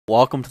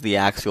Welcome to the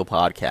Axial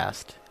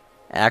Podcast.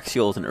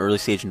 Axial is an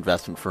early-stage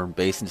investment firm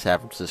based in San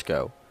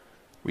Francisco.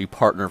 We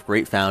partner with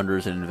great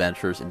founders and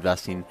inventors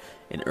investing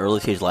in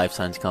early-stage life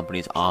science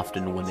companies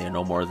often when they are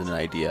no more than an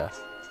idea.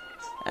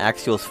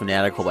 Axial is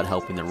fanatical about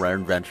helping the rare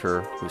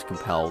inventor who is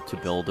compelled to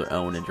build their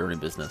own enduring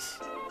business.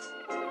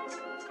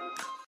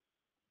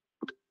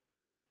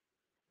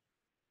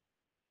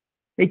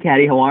 Hey,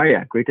 Kadi, how are you?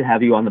 Great to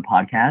have you on the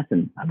podcast,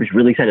 and I'm just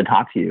really excited to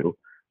talk to you.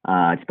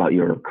 It's about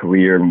your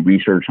career and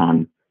research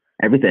on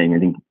everything. I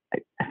think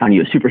I found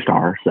you a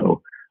superstar.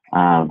 So,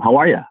 how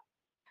are you?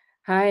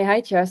 Hi,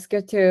 Jess.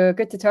 Good to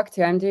talk to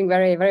you. I'm doing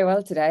very, very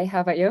well today. How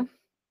about you?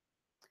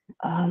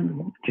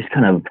 Just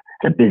kind of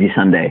it's a busy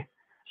Sunday.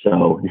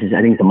 So I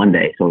think it's a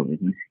Monday. So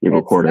you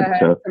recorded.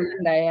 So it's a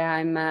Monday. Yeah,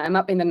 I'm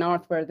up in the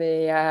north where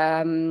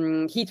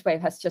the heat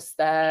wave has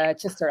just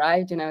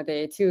arrived. You know,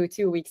 the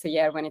two weeks a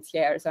year when it's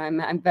here. So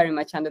I'm very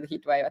much under the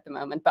heat wave at the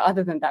moment. But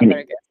other than that,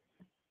 very good.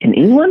 In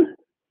England?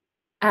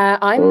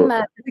 I'm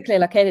physically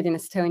located in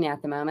Estonia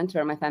at the moment,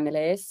 where my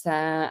family is.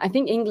 I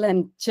think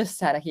England just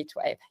had a heat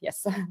wave.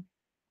 Yes.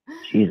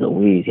 Jeez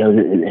Louise. Yeah,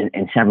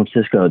 in San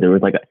Francisco, there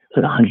was like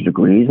 100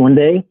 degrees one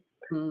day,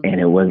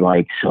 and it was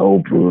like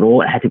so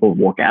brutal. I had to go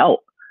work out,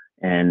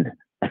 and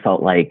I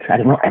felt like I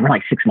ran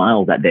like 6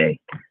 miles that day,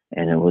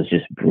 and it was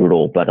just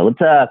brutal. But let's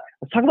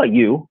talk about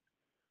you.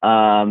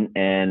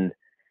 And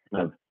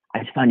I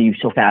just find you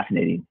so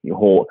fascinating. Your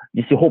whole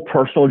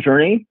personal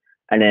journey.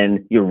 And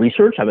then your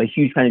research, I'm a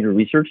huge fan of your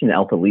research in the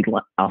Alpha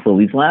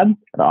Leads Lab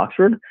at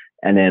Oxford.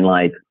 And then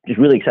just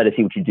really excited to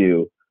see what you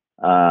do.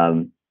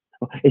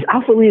 Is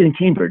Alpha Lead in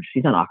Cambridge?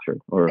 He's not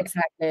Oxford. Or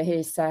exactly.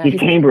 He's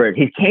Cambridge.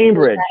 He's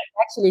Cambridge.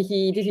 Actually,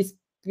 he did his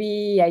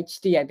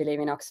PhD, I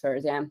believe, in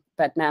Oxford. Yeah.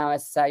 But now,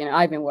 as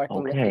I've been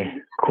working with him. Okay,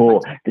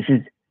 cool.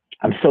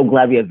 I'm so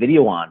glad we have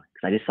video on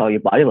because I just saw your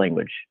body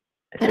language.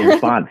 I saw your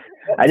response.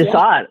 I just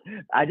saw it.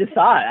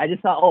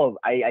 Oh,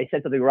 I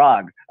said something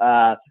wrong.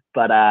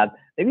 But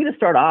maybe to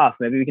start off,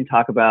 maybe we can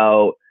talk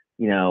about,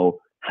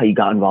 how you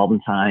got involved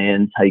in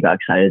science, how you got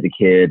excited as a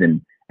kid,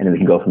 and then we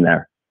can go from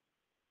there.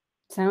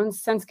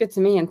 Sounds good to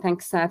me. And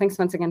thanks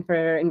once again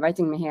for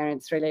inviting me here.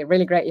 It's really,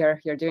 really great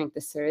you're doing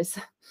this series.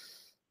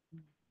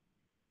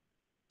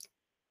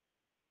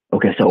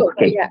 Okay, so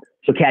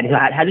So Kadi,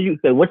 how did you?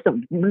 What's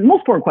the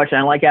most important question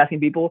I like asking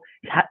people?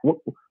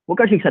 What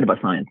got you excited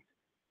about science?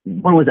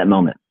 When was that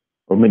moment,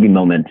 or maybe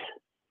moments?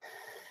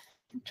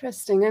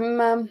 Interesting.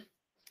 I'm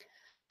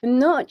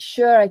not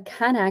sure I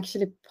can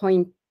actually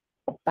point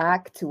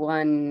back to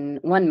one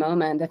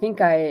moment. I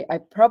think I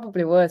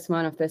probably was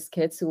one of those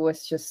kids who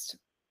was just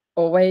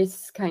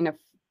always kind of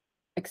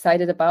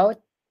excited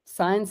about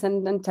science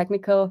and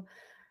technical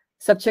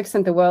subjects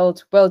and the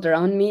world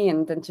around me,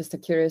 and then just a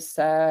curious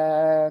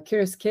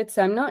kid.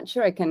 So I'm not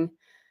sure I can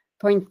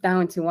point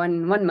down to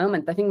one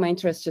moment. I think my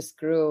interest just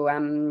grew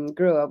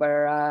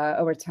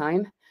over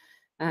time.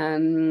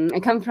 I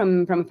come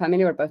from a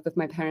family where both of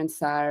my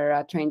parents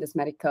are trained as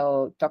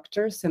medical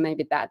doctors, so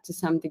maybe that to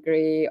some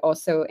degree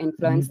also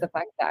influenced the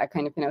fact that I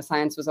kind of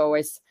science was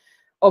always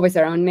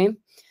around me.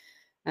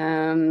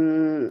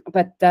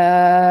 But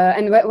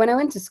when I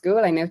went to school,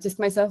 I noticed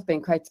myself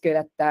being quite good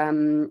at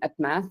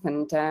math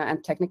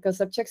and technical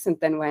subjects. And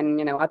then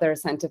when other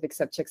scientific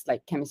subjects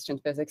like chemistry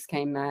and physics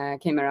came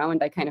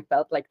around, I kind of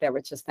felt like they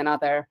were just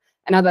another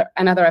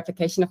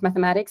application of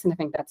mathematics. And I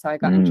think that's how I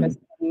got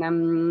interested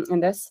in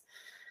this.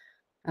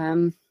 I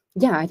don't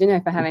know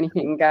if I have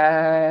anything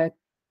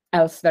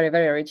else very,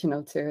 very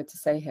original to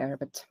say here,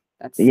 but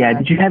that's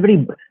Did you have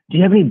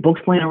any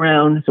books laying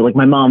around? So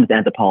my mom's an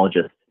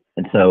anthropologist.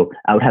 And so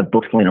I would have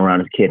books laying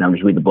around as a kid, and I would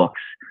just read the books.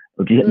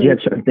 Do you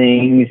have certain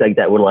things like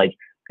that were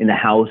in the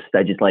house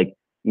that just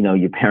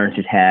your parents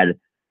just had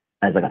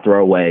as a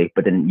throwaway,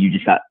 but then you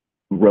just got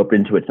roped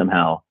into it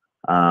somehow?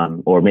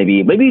 Or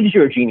maybe just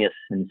you're a genius,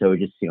 and so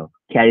just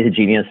Kadi's a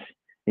genius,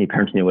 and your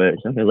parents knew it.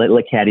 So, okay,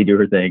 let Kadi do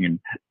her thing. And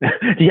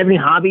do you have any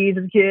hobbies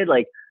as a kid,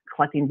 like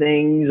collecting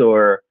things,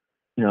 or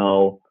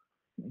do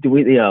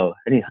we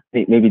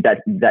maybe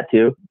that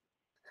too?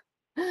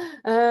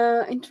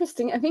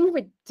 Interesting. I think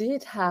we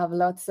did have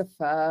lots of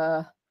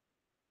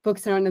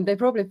books around, and they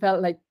probably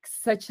felt like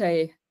such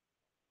a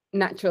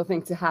natural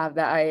thing to have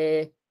that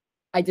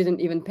I didn't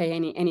even pay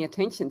any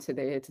attention to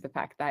the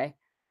fact that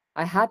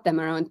I had them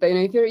around. But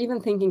if you're even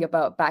thinking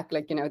about back,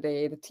 the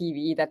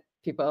TV that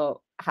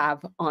people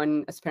have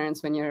on as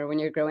parents when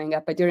you're growing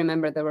up, I do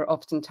remember there were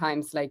often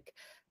times like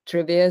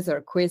trivias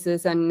or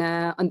quizzes on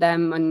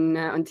them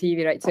on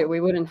TV, right? So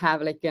we wouldn't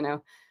have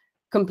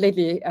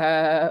completely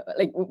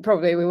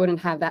probably we wouldn't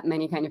have that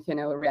many kind of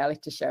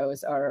reality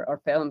shows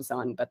or films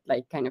on, but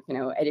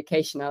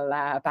educational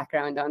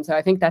background on. So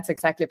I think that's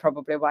exactly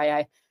probably why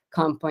I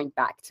can't point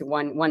back to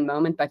one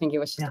moment, but I think it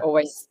was just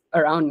always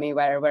around me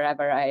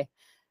wherever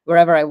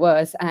I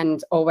was,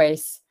 and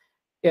always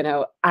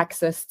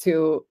access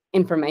to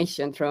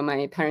information through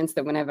my parents,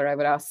 that whenever I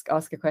would ask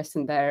a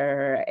question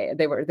there,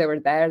 they were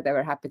there, they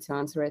were happy to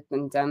answer it,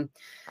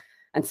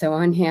 and so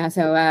on. Yeah.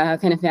 So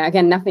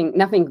again,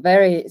 nothing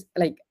very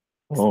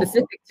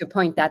specific to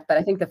point that, but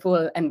I think the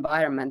full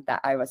environment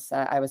that I was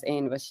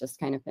in was just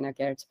kind of,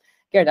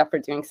 geared up for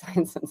doing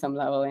science on some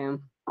level. Yeah.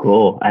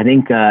 Cool. I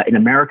think in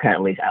America,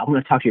 at least, I'm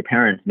going to talk to your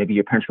parents. Maybe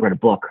your parents will write a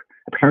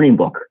parenting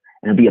book,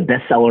 and it'll be a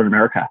bestseller in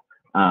America.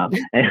 And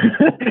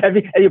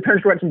your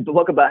parents write some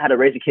book about how to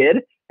raise a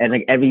kid, and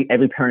like every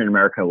parent in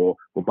America will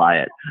buy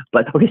it.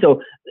 But okay,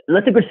 so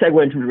let's take a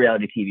segue into the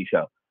reality TV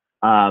show.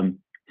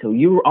 So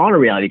you were on a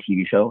reality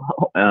TV show.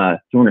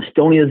 You were on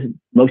Estonia's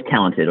Most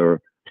Talented, or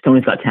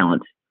Estonia's Got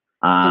Talent.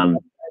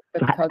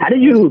 So how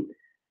did you?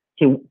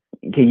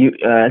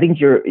 I think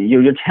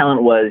your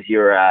talent was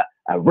your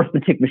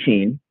arithmetic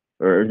machine,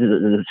 or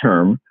the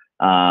term.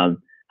 How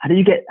did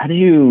you get on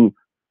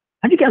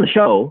the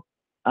show?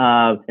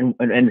 And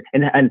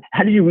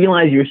how did you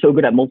realize you're so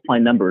good at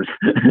multiplying numbers?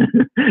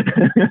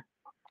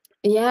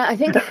 Yeah, I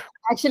think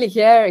actually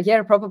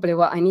here probably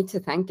what I need to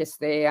thank is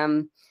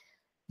the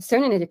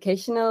Estonian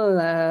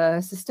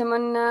educational system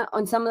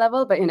on some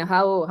level. But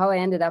how I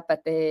ended up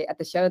at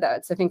the show,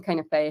 that's I think kind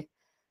of a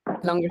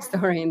longer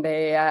story in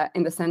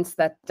the sense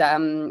that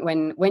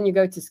when you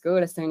go to school,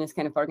 Estonia is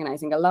kind of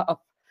organizing a lot of,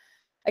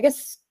 I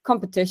guess,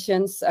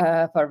 competitions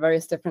for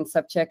various different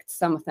subjects.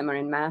 Some of them are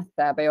in math,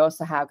 but you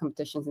also have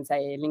competitions in,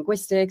 say,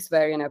 linguistics,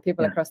 where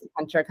people across the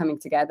country are coming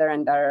together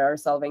and are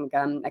solving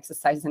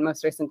exercises. And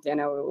most recently,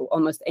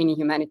 almost any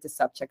humanities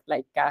subject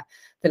like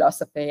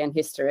philosophy and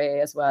history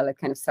as well. It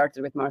kind of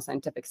started with more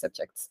scientific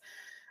subjects.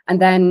 And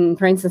then,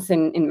 for instance,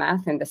 in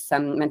math, in this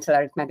mental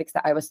arithmetics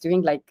that I was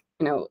doing,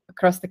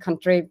 across the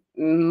country,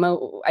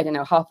 I don't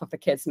know, half of the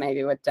kids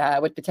maybe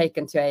would be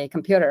taken to a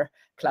computer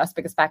class,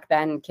 because back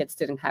then kids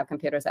didn't have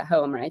computers at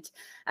home, right?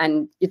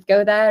 And you'd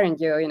go there and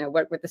you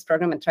work with this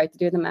program and try to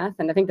do the math.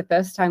 And I think the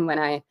first time when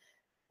I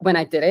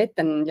did it,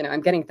 and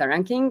I'm getting the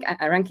rankings,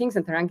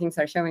 and the rankings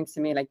are showing to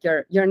me like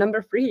you're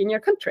number 3 in your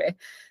country,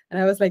 and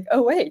I was like,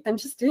 oh wait, I'm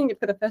just doing it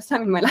for the first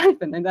time in my life,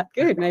 and I'm that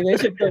good. Maybe I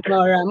should put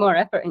more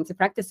effort into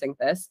practicing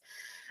this.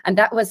 And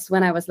that was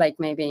when I was like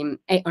maybe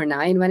 8 or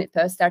 9 when it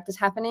first started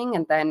happening,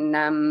 and then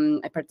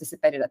I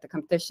participated at the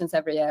competitions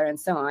every year and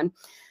so on.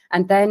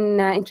 And then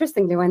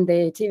interestingly, when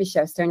the TV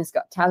show Estonia's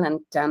Got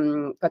Talent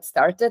got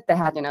started, they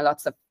had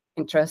lots of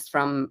interest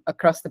from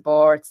across the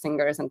board,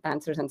 singers and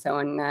dancers and so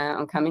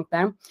on coming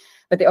there.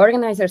 But the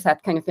organizers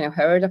had kind of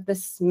heard of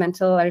this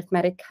mental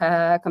arithmetic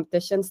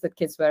competitions that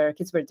kids were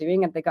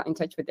doing, and they got in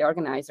touch with the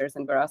organizers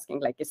and were asking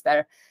like, is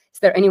there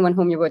anyone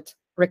whom you would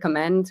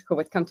recommend who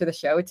would come to the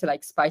show to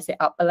like spice it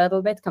up a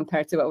little bit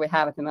compared to what we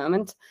have at the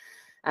moment?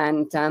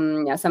 And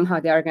somehow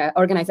the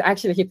organizer,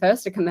 actually, he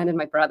first recommended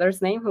my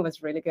brother's name, who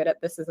was really good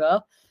at this as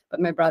well. But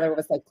my brother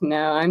was like,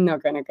 no, I'm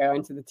not going to go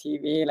into the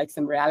TV, like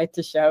some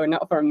reality show,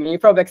 not for me.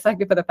 Probably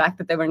exactly for the fact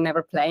that they were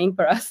never playing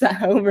for us at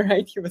home,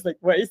 right? He was like,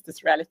 where is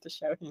this reality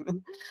show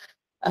even?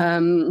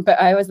 But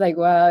I was like,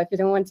 well, if you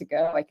don't want to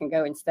go, I can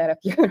go instead of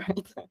you,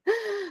 right?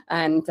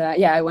 And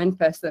I went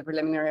first to the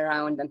preliminary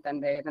round, and then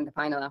the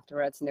final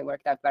afterwards, and it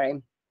worked out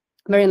very,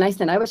 very nice.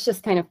 And I was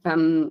just kind of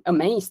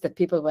amazed that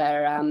people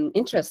were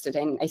interested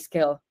in a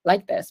skill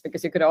like this,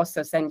 because you could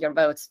also send your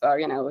votes for,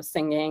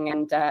 singing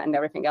and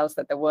everything else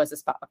that there was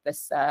as part of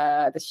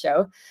this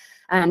show.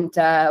 And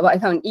what I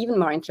found even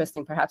more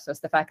interesting, perhaps, was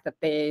the fact that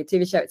the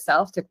TV show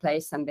itself took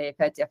place on the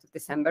 30th of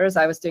December.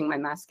 So I was doing my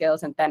math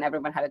skills, and then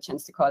everyone had a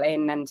chance to call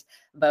in and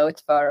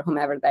vote for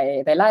whomever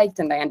they liked,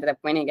 and they ended up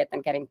winning it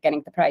and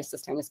getting the prize.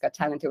 Estonia's Got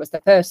Talent. It was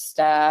the first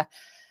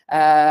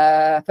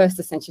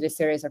essentially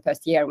series, or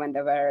first year when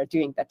they were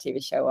doing that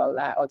TV show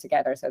all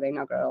together, so the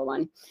inaugural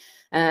one.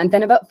 And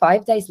then about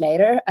 5 days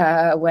later,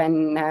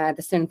 when the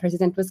Estonian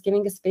president was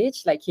giving a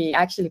speech, like he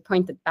actually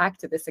pointed back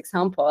to this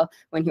example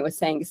when he was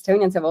saying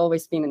Estonians have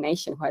always been a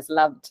nation who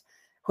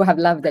have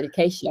loved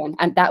education.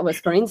 And that was,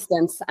 for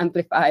instance,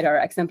 amplified or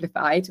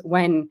exemplified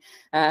when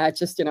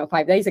just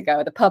 5 days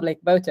ago, the public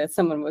voted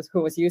someone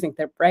who was using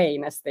their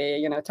brain as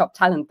the top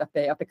talent of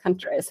the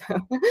country. So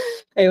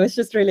it was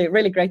just really,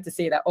 really great to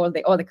see that all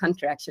the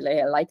country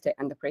actually liked it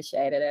and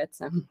appreciated it.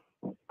 So,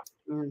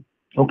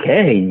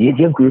 Okay, do you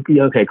have group?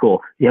 Okay,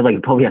 cool. You have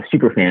like probably have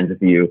super fans of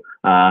you.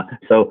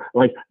 So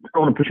like, I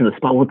don't want to put you on the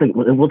spot.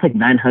 We'll take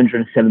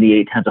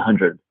 978 times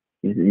 100.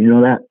 You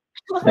know that?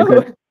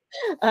 Okay.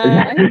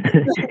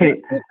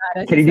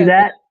 Can you do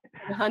that?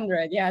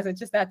 100, yeah. So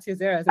just add 2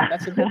 zeros, and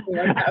that should work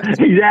out.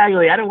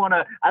 Exactly. I don't want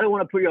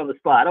to put you on the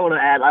spot. I don't want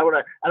to add. I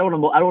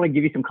want to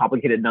give you some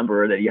complicated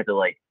number that you have to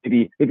like.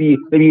 Maybe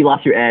you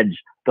lost your edge,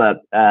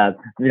 but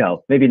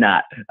maybe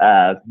not.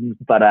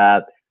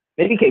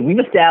 Maybe okay. We've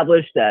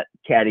established that,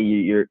 Kadi,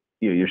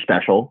 you're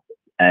special,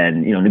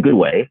 and in a good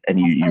way, and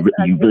you're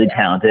really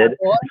talented.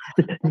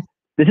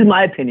 This is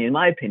my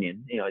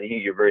opinion.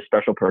 You're a very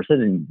special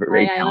person and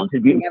very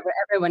talented.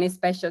 Everyone is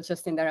special,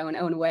 just in their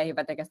own way.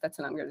 But I guess that's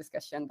a longer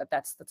discussion. But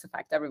that's a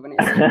fact. Everyone is.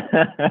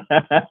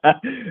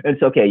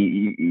 It's okay.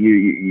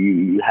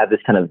 You have this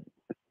kind of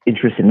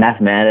interest in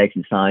mathematics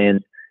and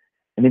science,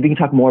 and maybe you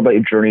can talk more about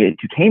your journey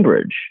to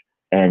Cambridge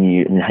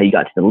and how you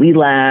got to the lead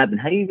lab, and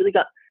how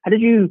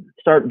did you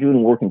start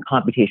doing work in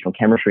computational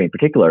chemistry in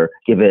particular?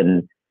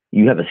 Given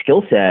you have a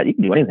skill set, you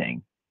can do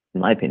anything.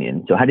 in my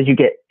opinion. So how did you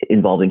get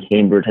involved in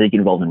Cambridge? How did you get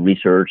involved in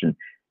research? And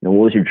what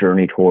was your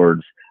journey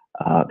towards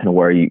kind of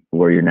where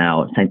you're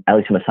now, at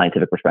least from a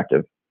scientific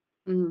perspective?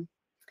 Mm.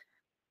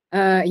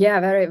 Yeah,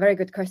 very, very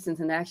good questions.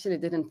 And I actually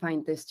didn't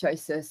find these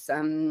choices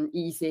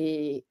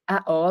easy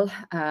at all.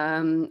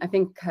 I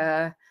think,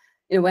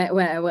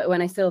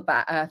 when I still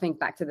think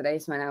back to the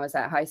days when I was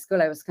at high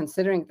school, I was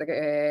considering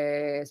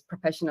the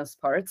professional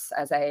sports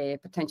as a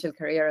potential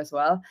career as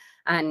well.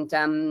 And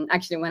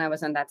actually, when I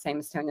was on that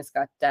same Estonia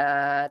Scott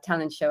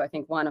talent show, I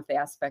think one of the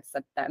aspects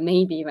that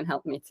maybe even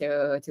helped me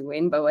to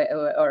win,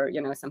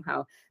 or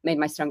somehow made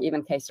my strong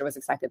even case, was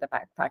exactly the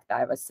fact that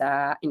I was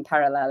in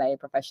parallel a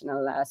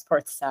professional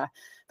sports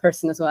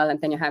person as well. And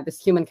then you have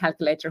this human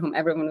calculator whom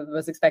everyone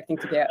was expecting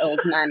to be an old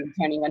man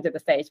turning onto the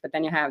stage, but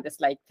then you have this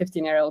like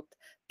 15-year-old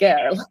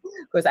girl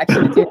who was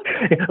actually doing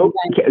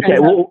okay,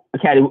 well,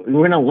 Kadi,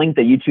 we're gonna link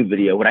the YouTube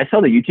video. When I saw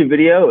the YouTube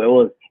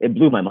video, it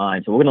blew my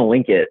mind. So we're gonna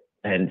link it,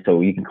 and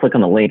so you can click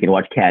on the link and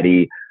watch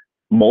Kadi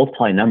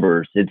multiply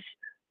numbers.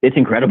 It's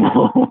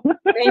incredible.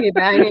 Maybe,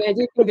 but I mean, I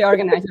do think the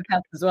organizer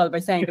helped as well by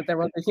saying that there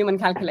was a human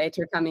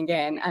calculator coming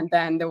in, and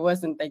then there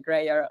wasn't a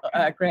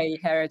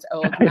gray-haired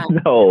old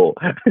man. No,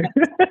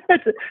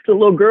 it's a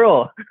little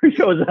girl who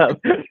shows up.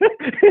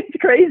 It's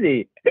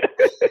crazy.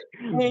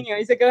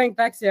 Anyway, so going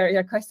back to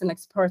your question, like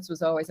sports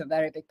was always a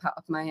very big part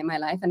of my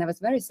life, and I was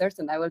very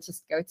certain I will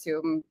just go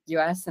to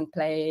US and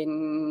play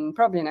in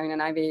probably in an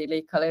Ivy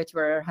League college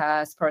where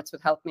sports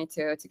would help me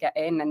to get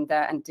in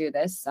and do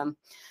this.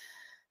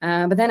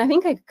 But then I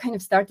think I kind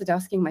of started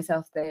asking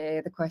myself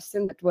the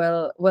question that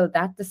will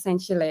that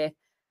essentially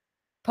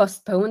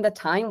postpone the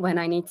time when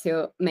I need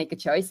to make a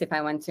choice if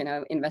I want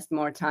to invest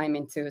more time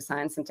into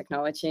science and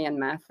technology and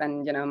math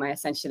and my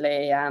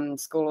essentially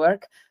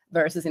schoolwork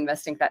versus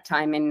investing that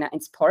time in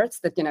sports.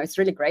 That it's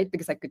really great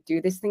because I could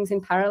do these things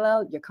in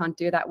parallel. You can't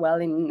do that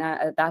well in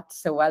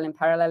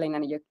parallel in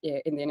the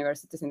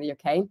universities in the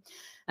UK.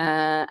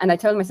 And I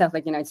told myself,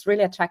 like, it's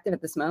really attractive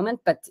at this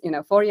moment, but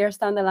 4 years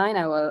down the line,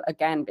 I will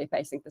again be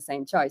facing the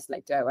same choice.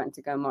 Like, do I want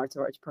to go more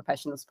towards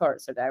professional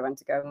sports, or do I want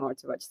to go more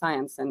towards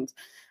science? And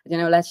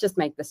let's just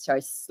make this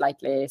choice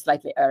slightly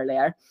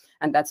earlier.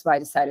 And that's why I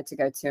decided to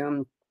go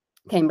to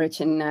Cambridge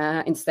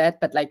instead.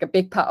 But like a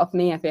big part of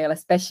me, I feel,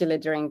 especially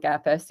during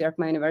first year of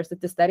my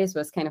university studies,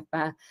 was kind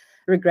of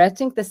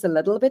regretting this a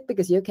little bit,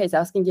 because UK is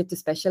asking you to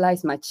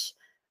specialize much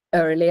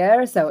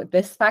earlier. So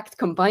this fact,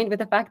 combined with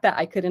the fact that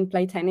I couldn't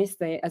play tennis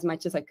as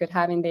much as I could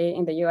have in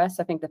the US,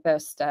 I think the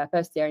first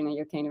year in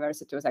a UK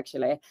university was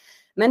actually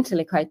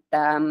mentally quite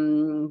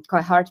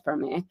hard for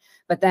me.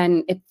 But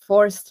then it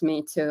forced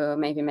me to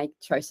maybe make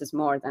choices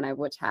more than I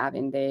would have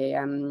in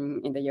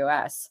the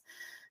US.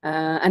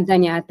 And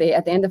then at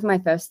the end of my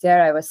first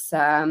year, I was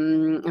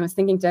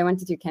thinking, do I want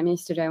to do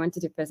chemistry, do I want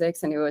to do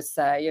physics? And it was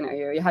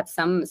you had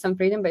some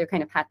freedom, but you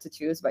kind of had to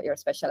choose what you're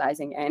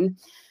specializing in.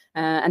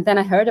 And then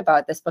I heard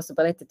about this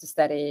possibility to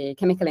study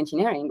chemical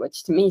engineering,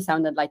 which to me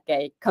sounded like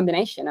a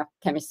combination of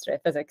chemistry,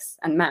 physics,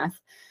 and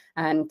math.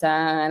 And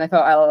I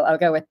thought I'll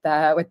go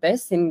with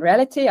this. In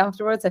reality,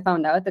 afterwards, I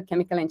found out that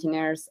chemical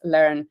engineers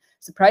learn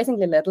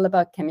surprisingly little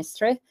about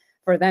chemistry.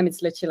 For them,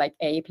 it's literally like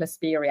A plus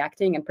B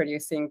reacting and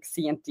producing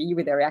C and D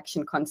with a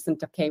reaction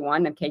constant of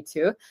K1 and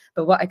K2.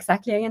 But what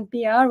exactly A and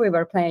B are, we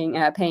were paying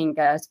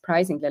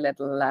surprisingly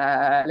little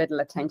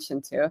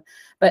attention to.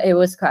 But it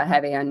was quite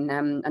heavy on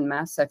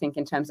math. So I think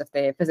in terms of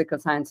the physical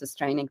sciences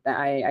training that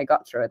I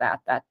got through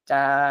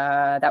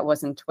that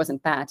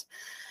wasn't bad.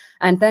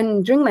 And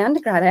then during my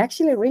undergrad, I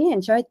actually really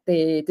enjoyed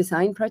the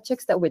design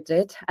projects that we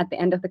did at the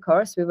end of the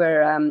course. We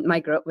were my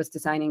group was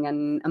designing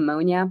an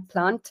ammonia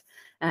plant.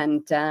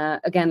 And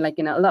again, like,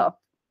 a lot of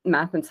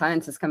math and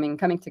science is coming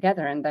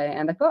together. And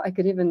I thought I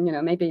could even,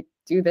 maybe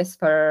do this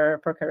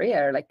for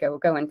career, like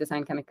go and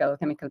design chemical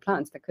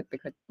plants. That could be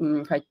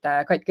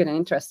quite good and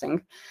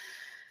interesting.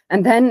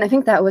 And then I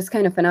think that was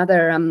kind of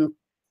another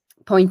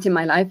point in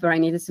my life where I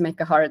needed to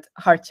make a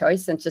hard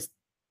choice and just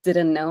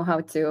didn't know how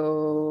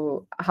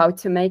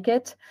to make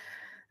it.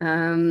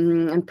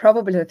 And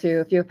probably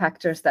a few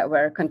factors that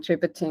were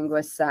contributing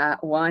was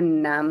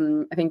one,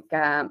 I think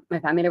my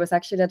family was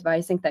actually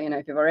advising that,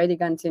 if you've already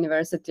gone to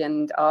university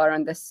and are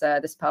on this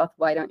path,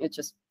 why don't you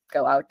just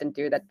go out and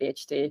do that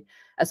PhD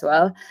as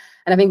well?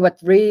 And I think what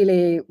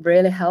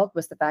really helped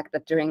was the fact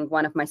that during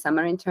one of my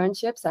summer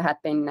internships, I had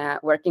been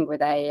working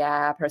with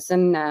a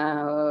person,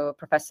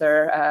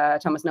 Professor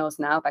Thomas knows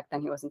now. Back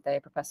then he wasn't a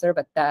professor,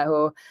 but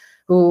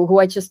who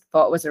I just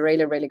thought was a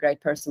really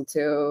great person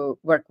to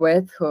work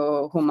with,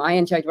 whom I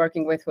enjoyed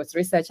working with, whose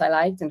research I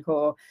liked, and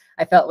who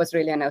I felt was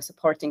really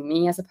supporting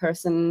me as a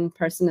person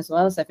as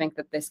well. So I think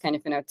that this kind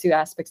of two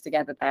aspects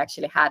together, that I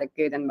actually had a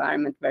good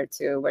environment where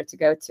to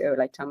go to,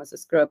 like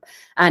Thomas's group,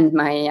 and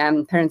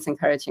my parents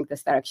encouraging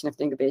this direction of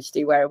doing a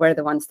PhD were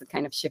the ones that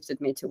kind of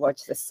shifted me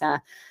towards this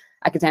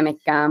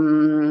academic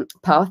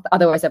path.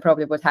 Otherwise, I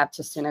probably would have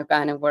just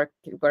gone and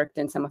worked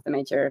in some of the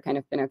major kind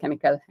of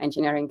chemical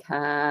engineering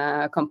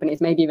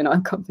companies, maybe even oil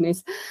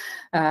companies,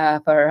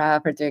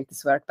 for doing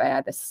this work.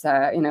 But this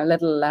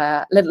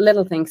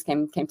little things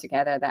came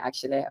together that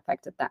actually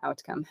affected the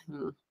outcome.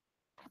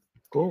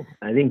 Cool.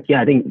 I think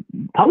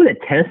probably the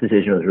tennis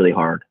decision was really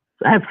hard.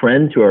 So I have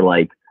friends who are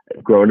like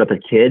growing up as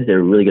kids,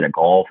 they're really good at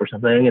golf or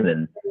something, and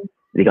then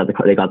they got to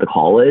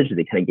college and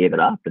they kind of gave it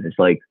up, and it's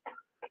like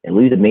it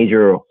leaves a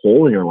major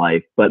hole in your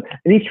life. But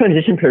in these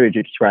transition periods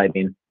you're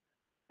describing,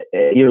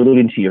 you're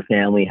alluding to your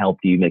family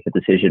helped you make the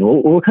decision.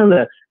 What kind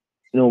of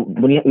the,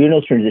 when you're in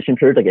those transition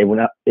periods, like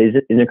everyone is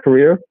in a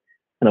career,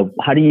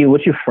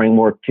 what's your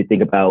framework to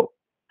think about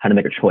how to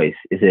make a choice?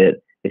 Is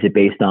it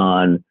based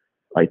on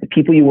like the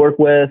people you work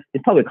with?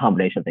 It's probably a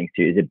combination of things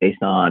too. Is it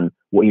based on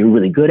what you're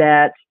really good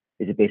at?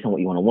 Is it based on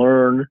what you want to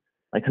learn?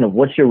 Like kind of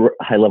what's your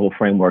high level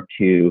framework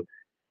to,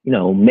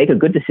 make a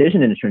good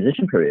decision in a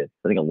transition period?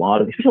 I think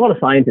especially a lot of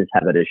scientists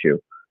have that issue.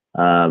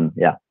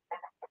 Yeah.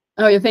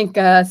 Oh, you think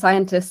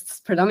scientists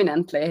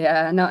predominantly,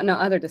 not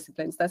other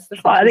disciplines? That's the.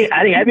 I think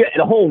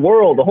the whole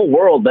world.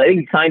 But I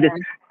think scientists,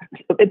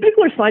 if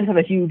people are scientists, have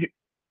a huge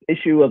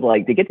issue of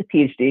like they get the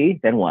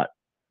PhD, then what?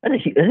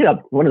 That's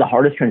one of the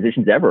hardest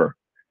transitions ever,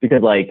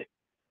 because like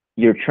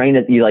you're trained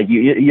at you're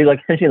like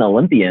essentially an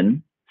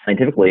Olympian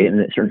scientifically in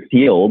a certain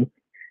field,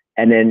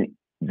 and then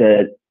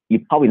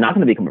you're probably not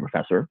going to become a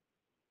professor.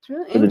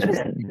 True.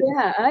 Interesting.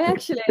 Yeah, I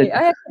actually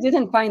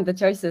didn't find the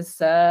choices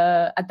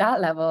at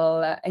that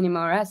level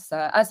anymore as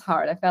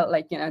hard. I felt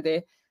like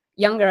the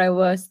younger I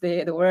was,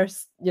 the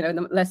worse,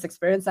 the less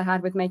experience I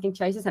had with making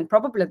choices, and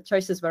probably the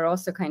choices were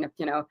also kind of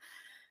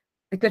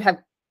they could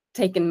have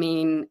taken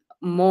me in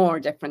more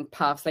different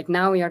paths. Like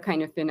now we are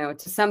kind of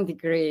to some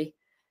degree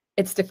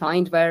it's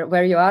defined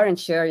where you are, and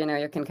sure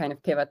you can kind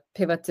of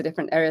pivot to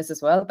different areas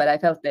as well, but I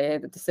felt the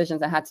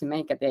decisions I had to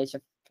make at the age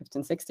of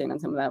 15, 16 on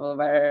some level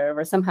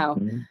were somehow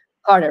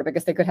harder,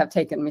 because they could have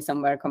taken me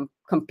somewhere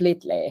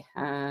completely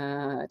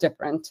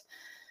different.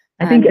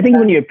 I think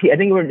when you're a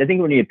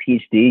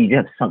PhD, you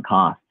have sunk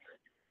costs,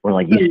 or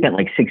like you spent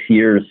like 6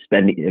 years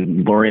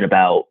learning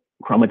about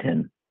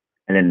chromatin,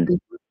 and then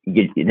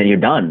you're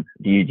done.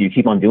 Do you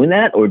keep on doing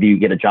that, or do you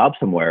get a job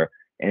somewhere?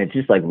 And it's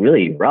just like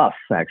really rough,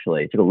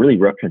 actually. It's like a really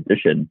rough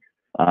transition,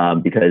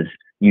 because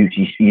you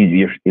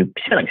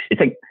spend like,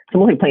 it's like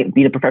someone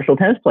being a professional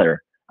tennis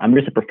player. I'm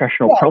just a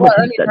professional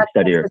chromatin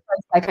studier.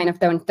 I kind of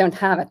don't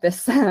have at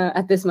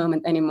this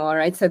moment anymore,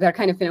 right? So they're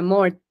kind of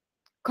more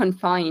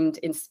confined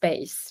in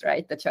space,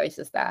 right? The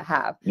choices that I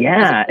have.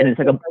 Yeah, and it's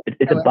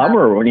a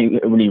bummer when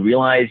you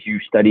realize you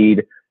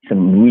studied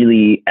some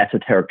really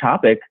esoteric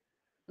topic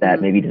that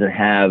maybe doesn't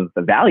have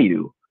a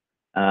value.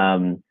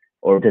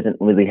 Or doesn't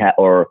really have,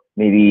 or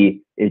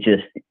maybe it's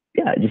just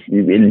it's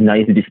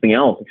nice to do something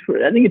else.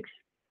 I think it's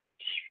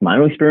my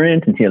own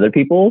experience and seeing other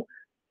people.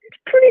 It's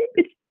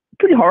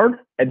pretty hard,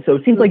 and so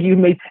it seems like you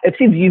made a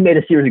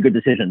series of good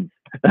decisions.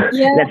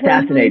 Yeah, that's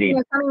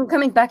fascinating.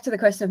 Coming back to the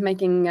question of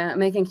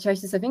making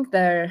choices, I think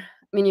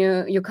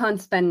you can't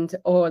spend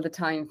all the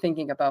time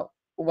thinking about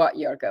what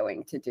you're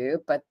going to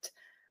do, but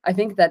I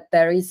think that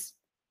there is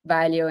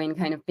value in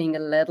kind of being a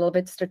little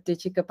bit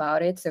strategic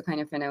about it. So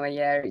kind of a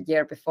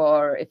year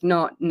before, if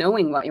not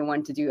knowing what you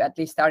want to do, at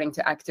least starting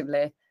to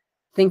actively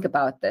think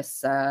about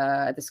this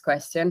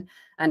question,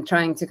 and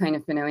trying to kind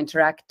of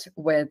interact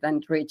with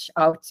and reach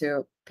out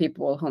to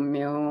people whom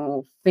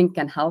you think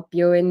can help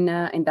you in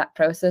that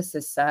process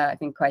is I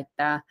think quite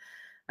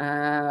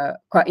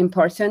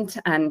important.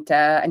 And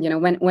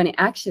when it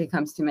actually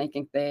comes to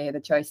making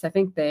the choice, I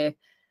think the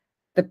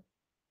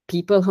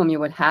people whom you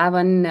would have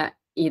on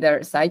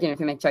either side, if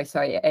you make choice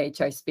A,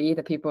 choice B,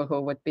 the people who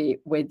would be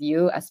with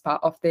you as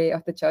part of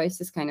the choice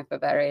is kind of a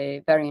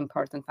very, very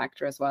important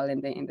factor as well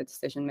in the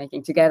decision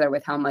making, together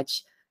with how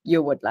much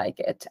you would like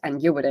it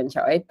and you would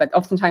enjoy it. But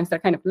oftentimes they're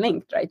kind of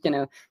linked, right?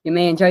 You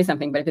may enjoy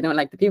something, but if you don't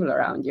like the people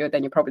around you,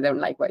 then you probably don't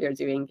like what you're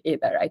doing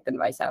either, right? And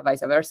vice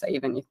versa,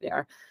 even if they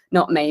are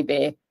not,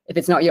 maybe if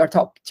it's not your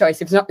top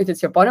choice, if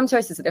it's your bottom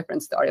choice, it's a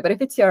different story. But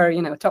if it's your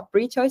top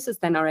 3 choices,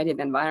 then already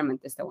the environment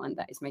is the one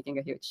that is making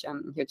a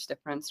huge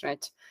difference,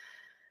 right?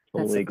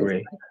 Totally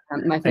agree.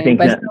 My thing,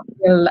 but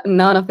still,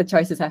 none of the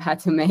choices I've had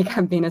to make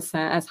have been as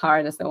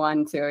hard as the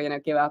one to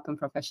give up on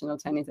professional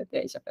tennis at the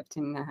age of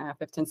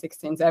 15,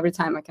 16. So every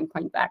time I can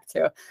point back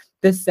to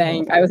this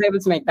saying, I was able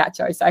to make that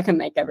choice, I can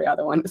make every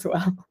other one as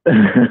well.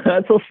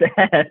 That's so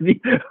sad.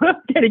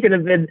 Kenny could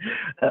have been.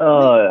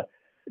 It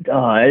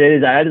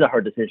is a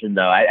hard decision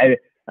though.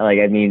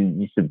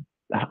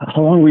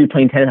 How long were you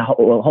playing tennis? How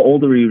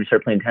old were you to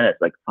start playing tennis?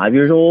 Like 5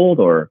 years old,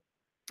 or?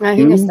 I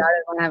think I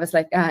started when I was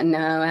like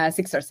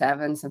 6 or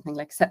 7, something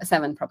like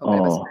 7 probably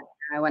was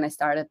when I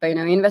started. But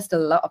I invest a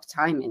lot of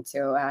time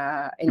into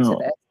this.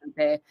 And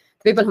the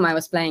people whom I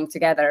was playing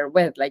together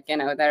with,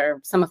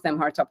 some of them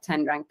are top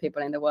 10 ranked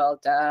people in the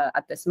world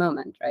at this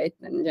moment, right?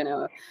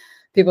 And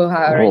people who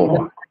are in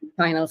the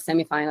finals,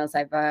 semifinals.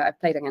 I've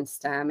played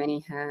against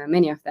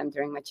many of them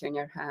during my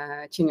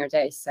junior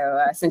days.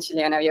 So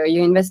essentially,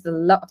 you invest a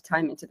lot of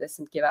time into this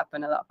and give up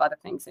on a lot of other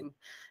things in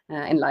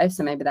life.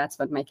 So maybe that's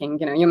what making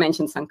you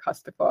mentioned sunk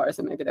cost before.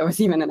 So maybe there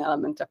was even an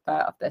element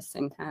of this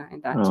in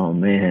that. Oh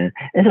man,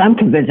 I'm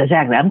convinced.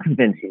 Exactly, I'm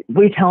convinced.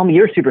 What you telling me?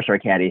 You're a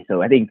superstar, Kadi.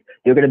 So I think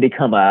you're going to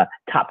become a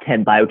top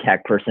 10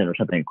 biotech person or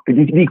something.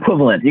 The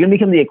equivalent. You're going to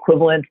become the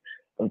equivalent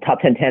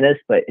top 10 tennis,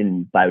 but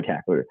in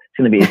biotech. It's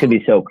gonna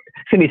be so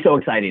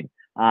exciting.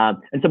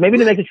 And so maybe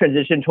to make the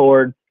transition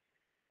toward,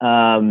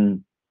 I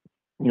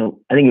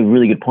think a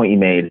really good point you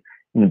made.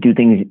 Do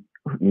things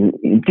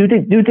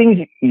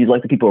you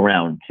like the people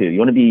around too. You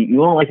want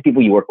to like the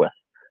people you work with,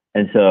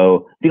 and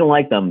so if you don't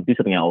like them, do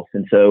something else.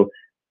 And so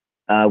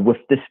with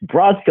this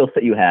broad skill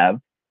set you have,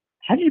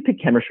 how did you pick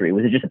chemistry?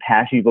 Was it just a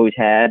passion you've always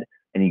had,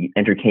 and you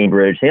entered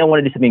Cambridge, say I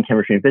want to do something in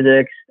chemistry and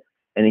physics,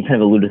 and you kind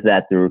of alluded to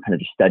that through kind of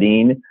just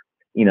studying?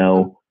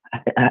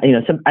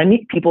 I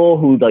meet people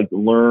who like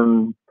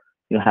learn,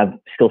 have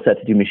skill sets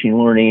to do machine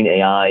learning,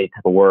 AI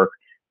type of work,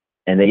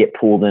 and they get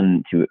pulled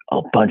into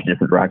a bunch of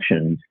different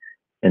directions.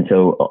 And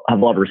so I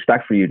have a lot of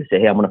respect for you to say,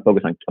 hey, I'm going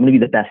to be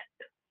the best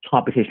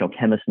computational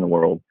chemist in the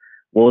world.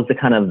 What was was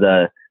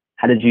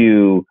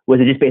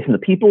it just based on the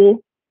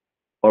people,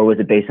 or was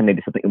it based on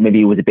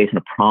was it based on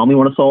a problem you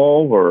want to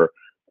solve, or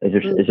is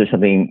there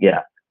something?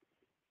 Yeah.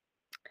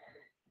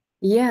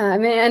 Yeah, I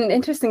mean, and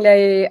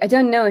interestingly, I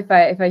don't know if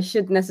I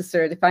should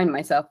necessarily define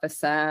myself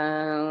as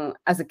a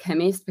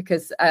chemist,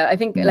 because I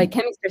think like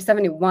chemistry is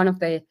definitely one of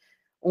the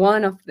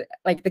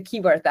like the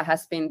keyword that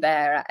has been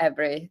there at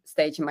every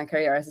stage in my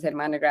career. As I said,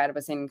 my undergrad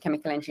was in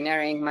chemical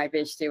engineering, my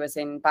PhD was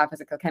in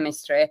biophysical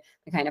chemistry.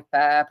 The kind of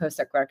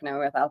postdoc work now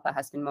with Alpha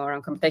has been more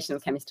on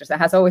computational chemistry. So it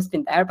has always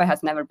been there, but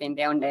has never been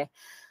the only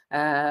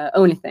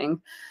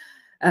thing.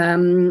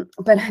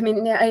 But I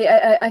mean,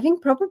 I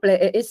think probably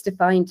it is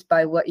defined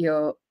by what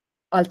you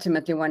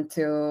ultimately want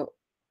to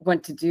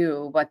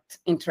do, what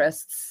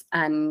interests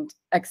and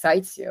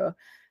excites you.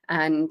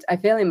 And I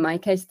feel in my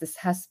case, this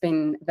has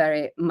been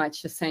very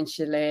much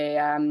essentially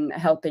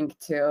helping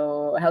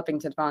to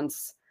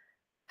advance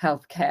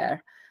healthcare.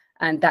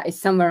 And that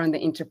is somewhere on the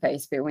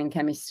interface between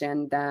chemistry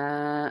and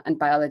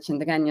biology.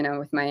 And again,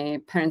 with my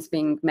parents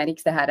being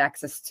medics, they had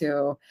access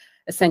to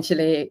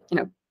essentially,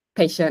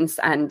 patients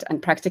and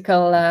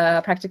practical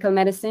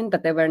medicine,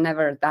 but they were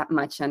never that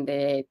much on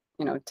the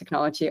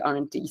technology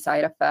R&D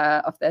side of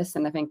this.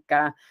 And I think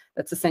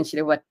that's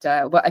essentially what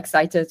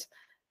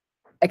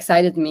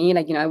excited me.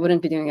 Like, I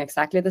wouldn't be doing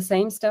exactly the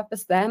same stuff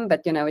as them,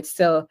 but it's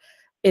still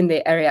in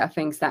the area of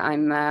things that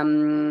I'm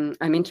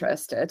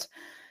interested.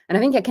 And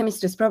I think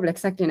chemistry is probably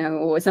exactly,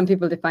 some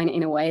people define it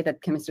in a way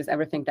that chemistry is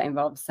everything that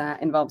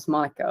involves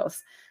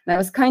molecules. And I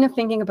was kind of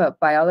thinking about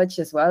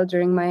biology as well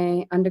during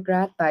my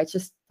undergrad, but I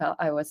just felt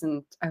I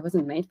wasn't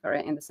made for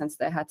it, in the sense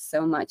that I had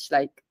so much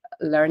like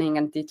learning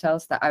and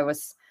details that I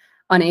was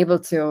unable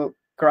to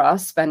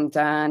grasp, and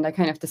I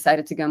kind of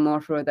decided to go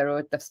more through the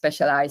route of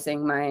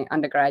specializing my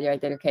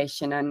undergraduate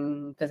education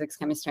in physics,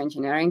 chemistry,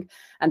 engineering,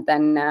 and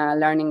then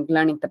learning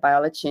the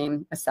biology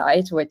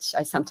aside, which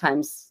I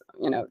sometimes,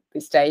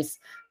 these days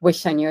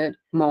wish I knew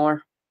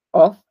more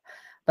of,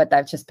 but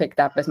I've just picked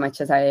up as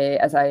much as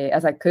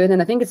I could.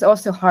 And I think it's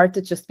also hard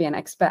to just be an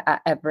expert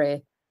at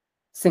every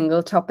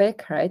single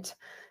topic, right?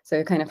 So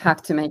you kind of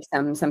have to make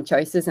some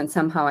choices, and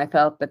somehow I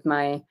felt that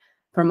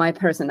for my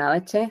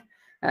personality,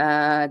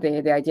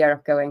 the idea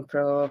of going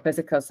through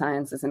physical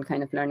sciences and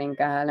kind of learning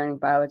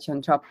biology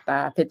on top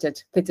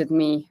fitted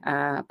me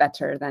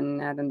better than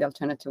the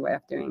alternative way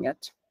of doing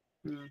it.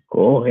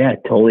 Cool. Yeah,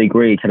 totally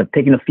agree. Kind of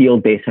picking a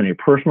field based on your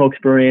personal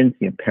experience,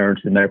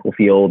 parents in the medical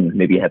field, and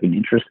maybe having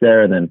interest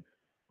there. And then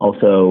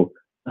also,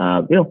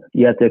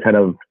 you have to kind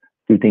of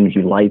do things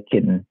you like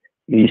and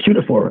you shoot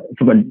it for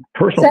from a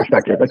personal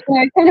perspective.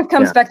 It kind of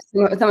comes back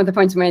to some of the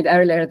points you made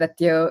earlier, that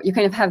you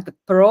kind of have the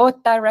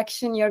broad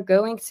direction you're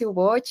going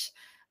towards,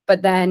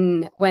 but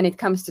then when it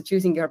comes to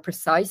choosing your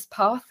precise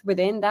path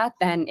within that,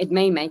 then it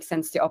may make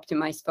sense to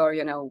optimize for,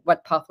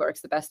 what path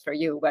works the best for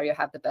you, where you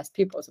have the best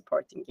people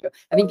supporting you.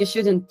 I think you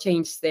shouldn't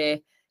change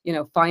the,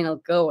 final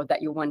goal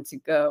that you want to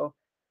go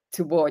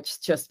towards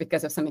just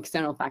because of some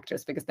external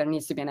factors, because there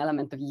needs to be an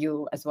element of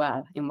you as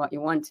well in what you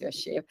want to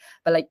achieve.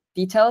 But like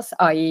details,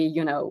 i.e.,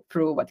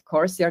 through what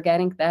course you're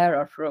getting there,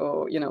 or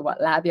through, what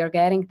lab you're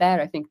getting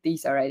there, I think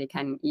these already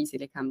can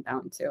easily come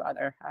down to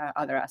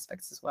other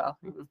aspects as well.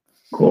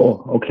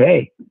 Cool.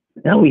 Okay.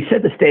 Now we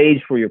set the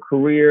stage for your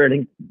career. I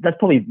think that's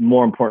probably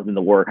more important than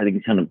the work. I think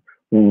it's kind of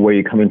where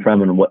you're coming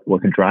from and what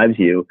drives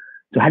you.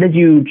 So how did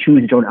you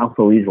choose to join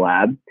Alpha Lee's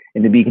lab?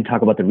 And maybe you can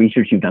talk about the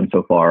research you've done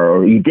so far,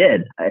 or you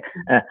did.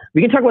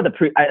 We can talk about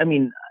I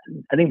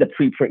think the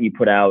preprint you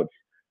put out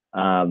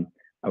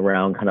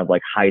around kind of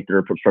like high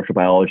throughput structural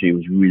biology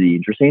was really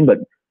interesting. But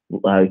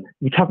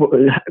you talk about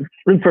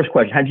the first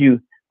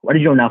question: why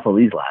did you join Alpha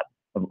Lee's lab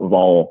of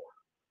all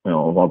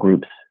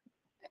groups?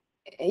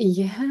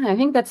 Yeah, I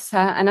think that's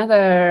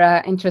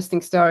another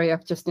interesting story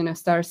of just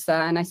stars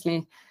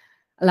nicely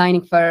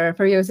aligning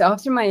for you. So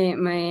after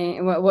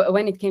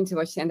when it came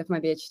towards the end of my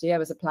PhD, I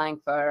was applying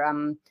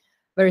for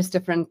various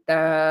different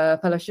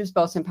fellowships,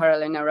 both in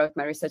parallel. I wrote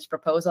my research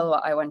proposal,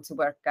 what I want to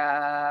work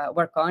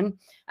on,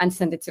 and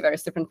send it to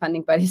various different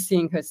funding bodies,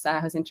 seeing who's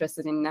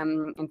interested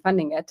in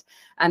funding it.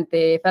 And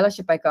the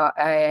fellowship I got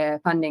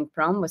funding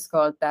from was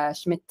called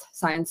Schmidt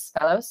Science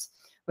Fellows,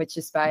 which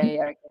is by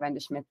Eric van der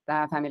Schmidt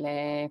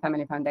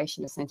Family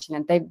Foundation, essentially.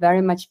 And they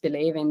very much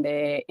believe in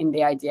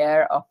the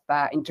idea of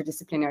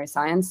interdisciplinary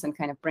science and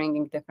kind of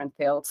bringing different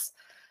fields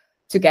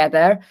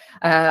together.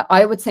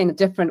 I would say in a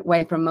different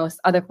way from most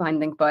other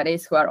funding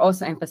bodies who are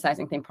also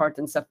emphasizing the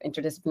importance of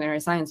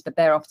interdisciplinary science, but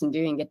they're often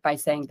doing it by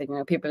saying that, you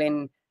know, people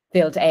in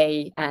field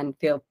A and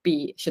field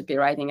B should be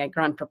writing a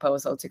grant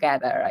proposal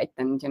together, right?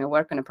 And, you know,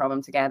 work on a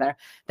problem together.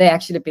 They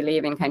actually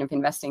believe in kind of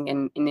investing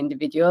in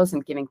individuals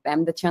and giving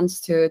them the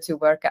chance to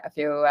work at a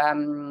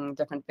few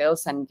different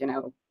fields and, you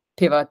know,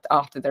 pivot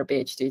after their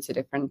PhD to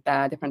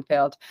different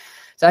field.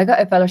 So I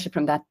got a fellowship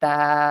from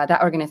that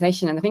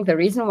organization, and I think the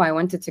reason why I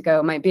wanted to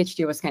go, my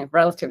PhD was kind of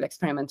relatively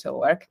experimental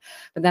work,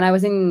 but then I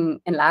was in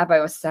lab.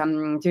 I was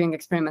doing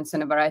experiments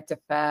on a variety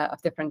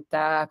of different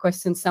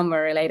questions. Some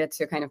were related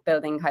to kind of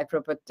building high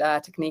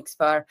throughput techniques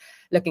for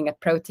looking at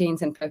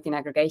proteins and protein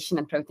aggregation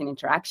and protein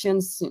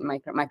interactions,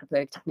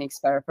 microfluidic techniques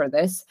for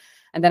this.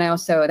 And then I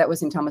also, that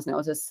was in Thomas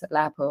Knowles'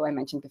 lab, who I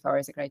mentioned before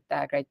is a great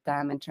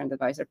mentor and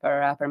advisor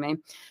for me.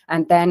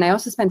 And then I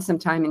also spent some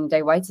time in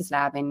Dave Weitz's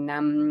lab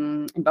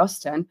in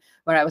Boston,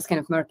 where I was kind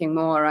of working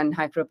more on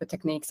high throughput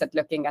techniques at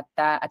looking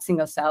at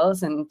single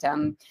cells. And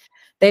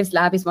Dave's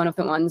lab is one of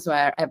the ones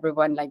where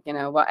everyone, like, you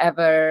know,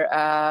 whatever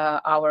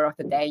hour of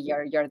the day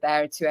you're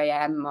there, 2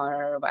 a.m.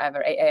 or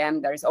whatever, 8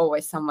 a.m., there's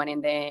always someone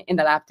in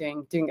the lab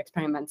doing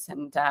experiments.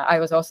 And I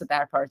was also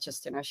there for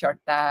just, you know, short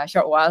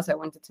while, so I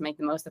wanted to make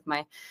the most of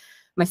my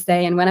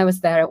stay. And when I was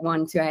there at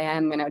 1, 2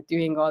 a.m., you know,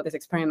 doing all these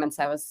experiments,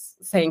 I was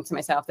saying to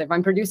myself that if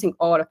I'm producing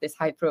all of this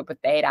high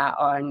throughput data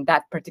on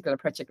that particular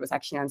project was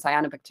actually on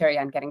cyanobacteria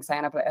and getting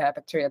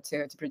cyanobacteria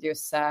to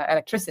produce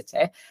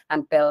electricity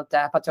and build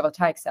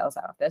photovoltaic cells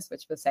out of this,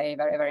 which was a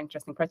very, very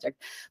interesting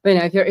project. But, you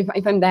know,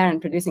 if I'm there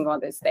and producing all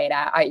this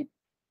data, I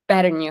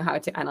better knew how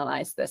to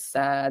analyze this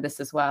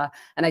as well.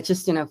 And I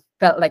just, you know,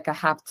 felt like I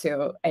have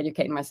to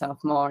educate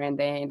myself more in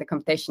the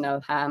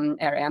computational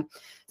area.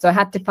 So I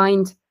had to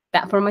find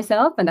that for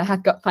myself, and I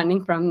had got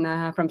funding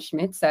from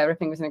Schmidt, so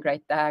everything was in a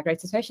great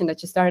situation. That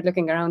just started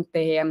looking around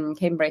the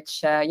Cambridge,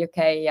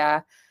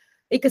 UK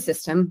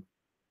ecosystem,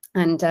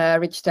 and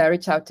reached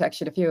out to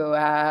actually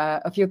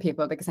a few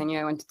people, because I knew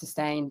I wanted to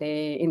stay in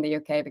the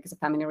UK because of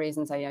family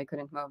reasons. I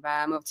couldn't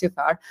move too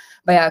far,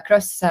 but yeah,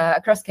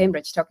 across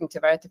Cambridge, talking to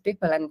a variety of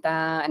people and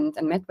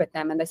met with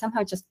them, and they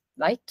somehow just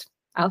liked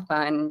Alpha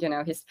and, you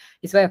know, his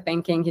way of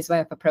thinking, his way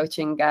of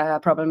approaching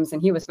problems,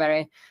 and he was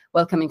very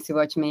welcoming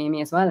towards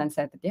me as well, and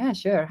said that, yeah,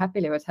 sure,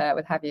 happily would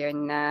have you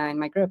in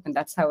my group. And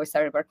that's how we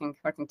started working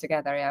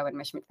together, yeah, when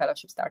my Schmidt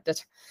fellowship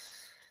started.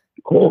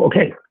 Cool.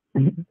 Okay,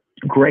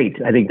 great.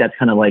 I think that's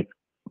kind of like,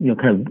 you know,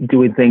 kind of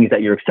doing things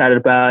that you're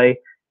excited by,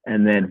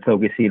 and then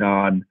focusing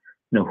on,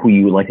 you know, who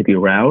you would like to be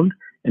around.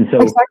 And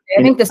so exactly.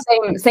 I think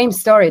the same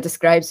story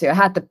describes you. I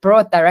had the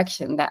broad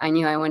direction that I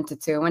knew I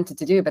wanted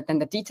to do, but then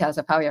the details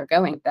of how you're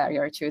going there,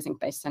 you're choosing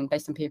based on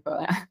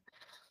people.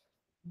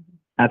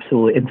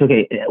 Absolutely. It's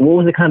okay. What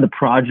was the kind of the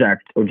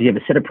project, or do you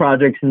have a set of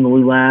projects in the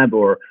Lou Lab,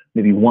 or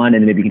maybe one,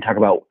 and maybe you can talk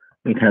about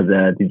kind of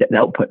the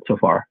output so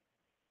far?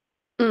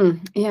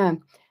 Yeah.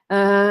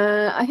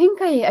 I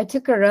think I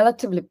took a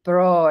relatively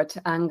broad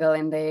angle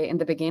in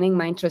the beginning.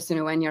 My interest, you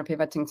know, when you're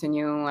pivoting to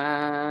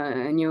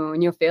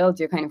new field,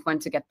 you kind of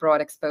want to get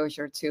broad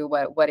exposure to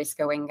what is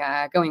going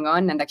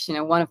on. And actually, you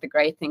know, one of the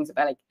great things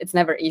about, like, it's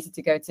never easy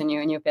to go to a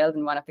new field.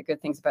 And one of the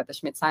good things about the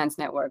Schmidt Science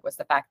Network was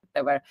the fact that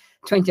there were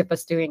 20 of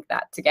us doing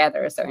that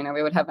together. So, you know,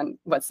 we would have a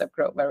WhatsApp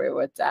group where we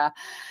would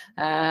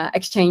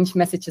exchange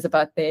messages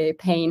about the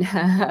pain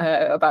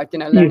about, you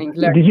know, learning.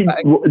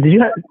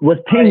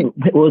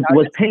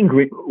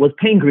 Was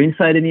Payne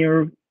Greenside in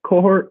your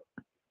cohort,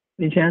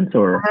 any chance,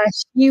 or?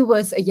 She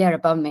was a year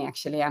above me,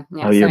 actually. Yeah.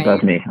 Oh, you're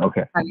above me.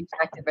 Okay. I'm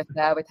interacted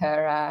with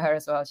her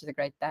as well. She's a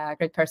great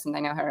person.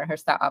 I know her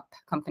startup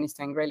company's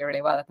doing really,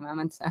 really well at the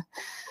moment. So.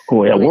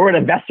 Cool. Yeah, we're an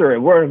investor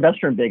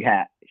in Big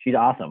Hat. She's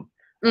awesome.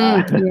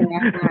 Her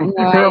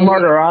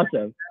remarks are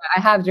awesome. I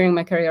have during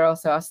my career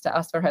also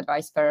asked for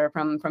advice from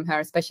her,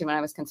 especially when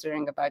I was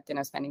considering about, you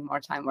know, spending more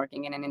time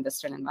working in an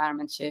industrial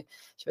environment. She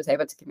was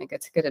able to give me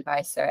good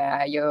advice. So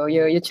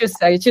you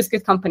choose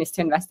good companies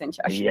to invest in,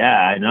 Josh. Yeah,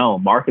 I know.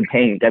 Mark and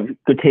Payne have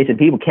good taste in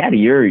people. Kadi,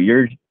 you're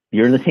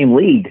in the same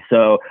league.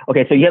 So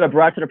okay, so you have a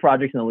broad set of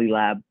projects in the lead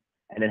lab.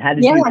 And then how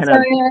did you kind of...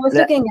 I was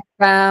looking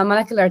at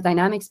molecular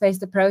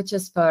dynamics-based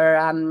approaches for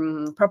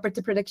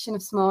property prediction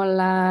of small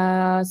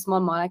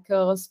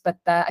molecules. But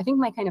I think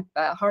my kind of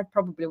heart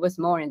probably was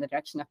more in the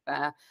direction of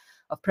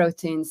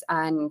proteins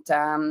and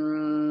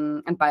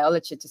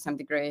biology to some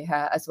degree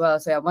as well.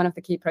 So one of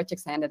the key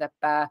projects I ended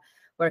up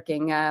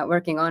working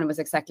on was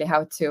exactly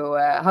how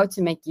to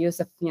make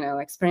use of, you know,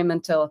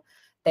 experimental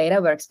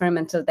data, where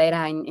experimental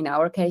data in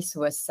our case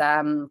was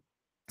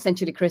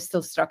essentially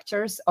crystal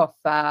structures of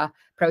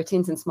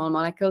proteins and small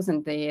molecules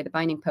and the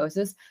binding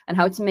poses, and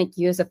how to make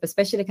use of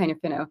especially kind of,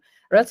 you know,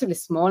 relatively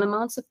small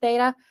amounts of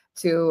data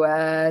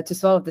to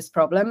solve this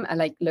problem, and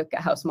like look at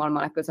how small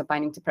molecules are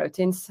binding to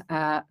proteins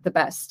the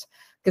best.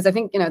 Because I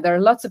think, you know, there are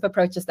lots of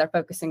approaches that are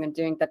focusing on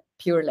doing that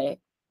purely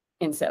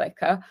in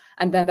silico.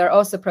 And then there are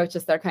also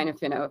approaches that are kind of,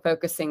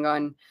 focusing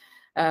on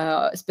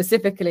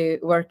specifically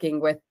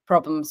working with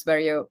problems where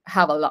you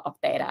have a lot of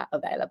data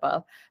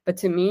available. But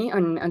to me,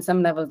 on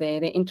some level,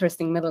 the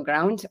interesting middle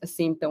ground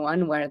seemed the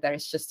one where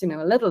there's just,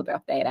 a little bit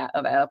of data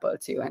available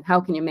too. And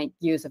how can you make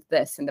use of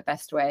this in the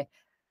best way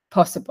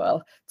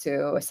possible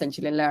to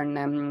essentially learn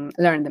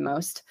the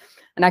most?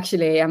 And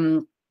actually,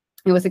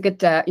 it was a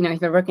good,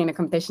 if you're working in a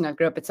computational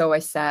group, it's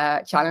always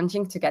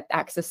challenging to get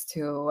access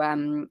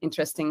to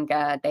interesting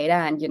data.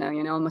 And,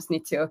 you almost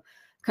need to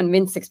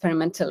convince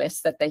experimentalists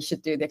that they should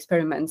do the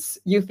experiments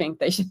you think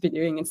they should be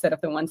doing instead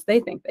of the ones they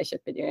think they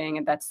should be doing.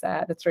 And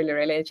that's really,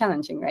 really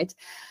challenging, right?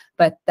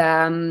 But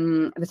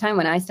the time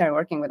when I started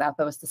working with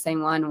Alpha was the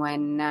same one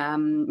when,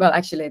 well,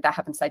 actually that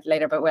happened slightly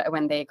later, but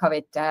when the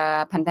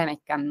COVID pandemic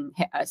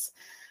hit us.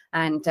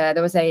 And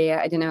there was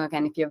I don't know,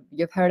 again, if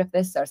you've heard of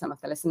this or some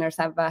of the listeners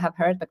have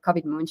heard, but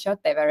COVID Moonshot,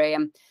 they're very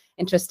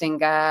interesting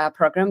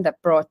program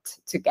that brought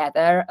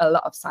together a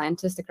lot of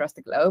scientists across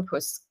the globe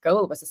whose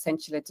goal was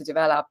essentially to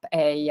develop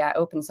a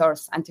open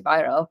source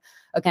antiviral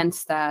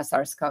against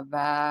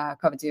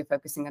SARS-CoV-2,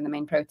 focusing on the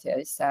main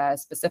protease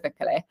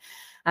specifically.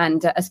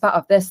 And as part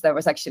of this, there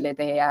was actually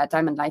the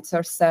Diamond Light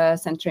Source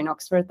Center in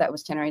Oxford that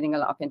was generating a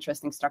lot of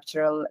interesting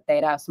structural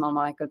data, small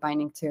molecule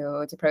binding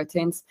to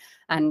proteins.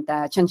 And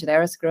Chen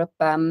Chidera's group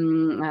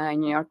in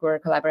New York were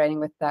collaborating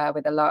with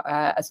a lot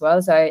as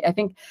well. So I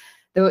think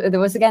there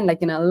was, again,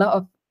 a lot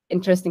of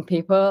interesting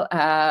people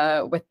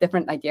with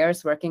different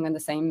ideas working on the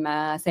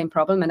same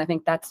problem. And I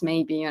think that's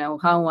maybe,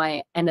 how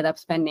I ended up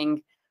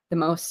spending the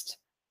most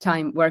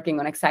time working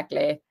on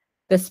exactly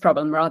this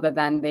problem rather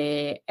than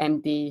the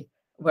MD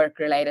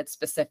work-related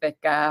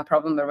specific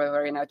problem where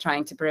we were,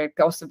 trying to predict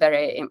also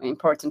very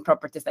important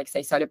properties like,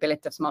 say,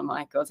 solubility of small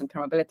molecules and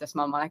permeability of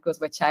small molecules,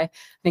 which I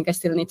think I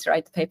still need to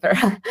write the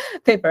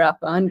paper up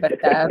on, but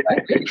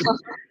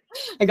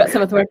I got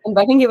some of the work done.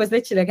 But I think it was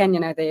literally, again,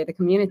 the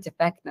community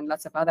effect and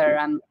lots of other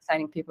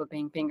exciting people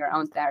being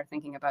around there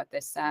thinking about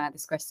these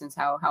questions,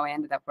 how I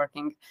ended up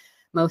working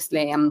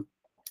mostly on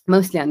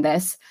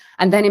this.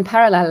 And then in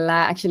parallel,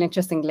 actually,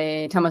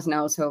 interestingly, Thomas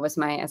Knowles, who was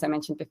my, as I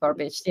mentioned before,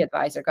 PhD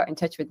advisor, got in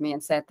touch with me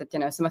and said that,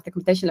 some of the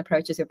computational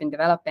approaches we've been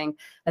developing,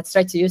 let's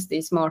try to use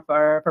these more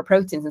for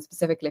proteins and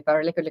specifically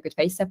for liquid-liquid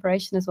phase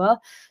separation as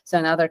well. So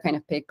another kind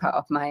of big part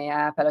of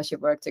my fellowship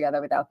work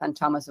together with Alpha and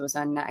Thomas was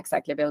on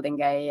exactly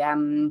building a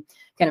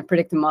kind of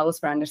predictive models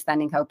for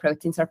understanding how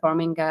proteins are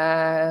forming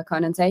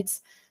condensates.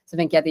 So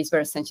I think, these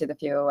were essentially the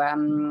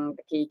few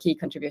key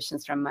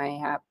contributions from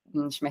my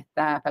Schmidt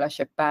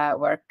fellowship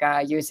work,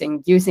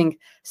 using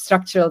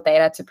structural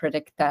data to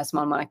predict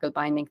small molecule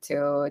binding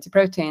to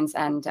proteins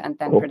and then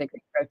predict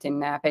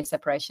protein phase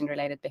separation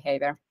related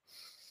behavior.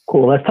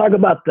 Cool. Let's talk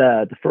about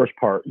the first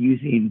part,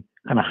 using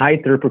kind of high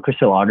throughput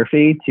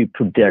crystallography to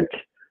predict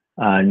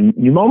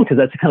new molecules, because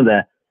that's kind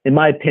of in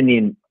my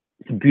opinion,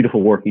 some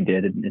beautiful work you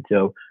did. And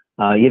so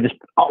you have this.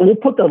 We'll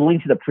put the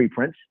link to the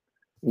preprints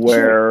where.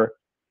 Sure.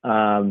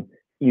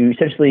 You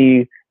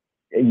essentially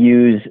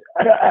use,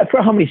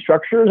 for how many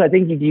structures? I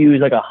think you'd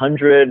use like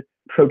 100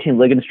 protein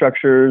ligand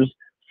structures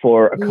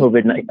for a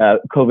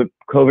COVID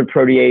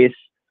protease,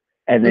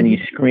 and then you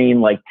screen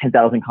like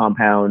 10,000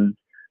 compounds.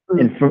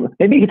 And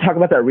maybe you could talk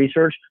about that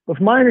research. But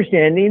from my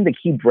understanding, the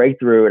key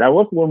breakthrough, and I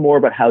love to learn more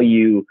about how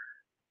you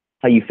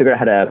figure out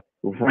how to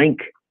rank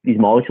these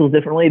molecules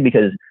differently.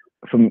 Because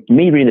from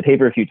me reading the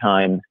paper a few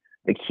times,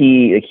 the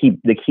key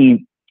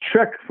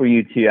trick for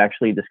you to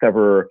actually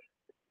discover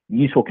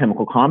useful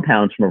chemical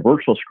compounds from a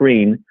virtual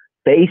screen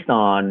based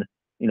on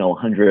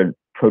 100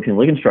 protein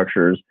ligand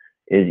structures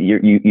is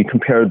you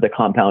compare the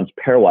compounds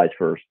pairwise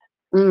first,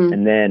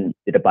 and then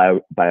did a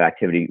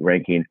bioactivity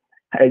ranking.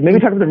 Maybe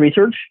talk about the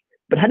research,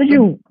 but how did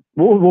you?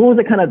 What was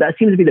it kind of? That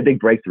seems to be the big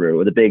breakthrough,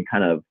 or the big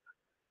kind of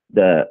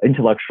the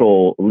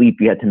intellectual leap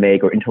you had to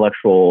make, or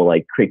intellectual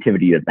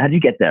creativity. How did you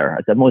get there?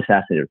 I'm most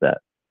fascinated with that.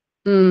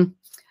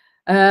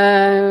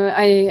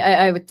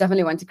 I would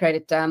definitely want to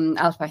credit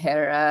Alpha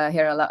here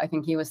a lot. I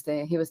think he was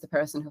the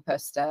person who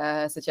first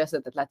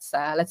suggested that let's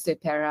do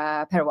it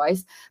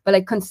pairwise.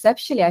 But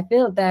conceptually, I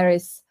feel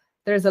there's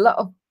a lot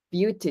of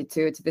beauty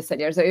to this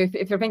idea. So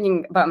if you're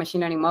thinking about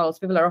machine learning models,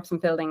 people are often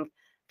building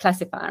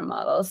classifier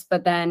models,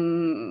 but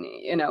then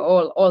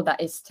all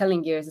that is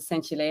telling you is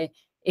essentially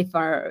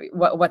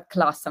what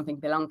class something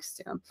belongs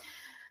to.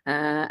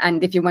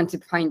 And if you want to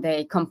find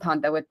a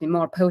compound that would be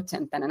more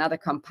potent than another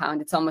compound,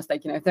 it's almost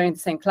like, if they're in the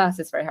same class,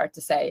 it's very hard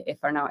to say if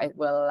or not it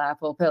will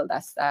fulfill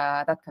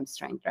that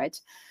constraint, right?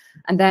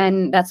 And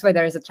then that's why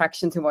there is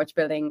attraction towards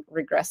building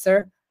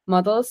regressor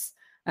models,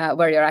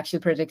 where you're actually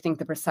predicting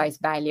the precise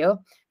value.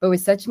 But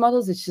with such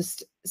models, it's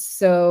just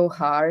so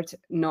hard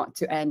not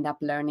to end up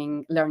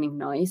learning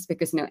noise,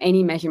 because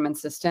any measurement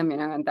system,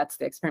 and that's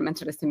the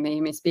experimentalist in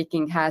me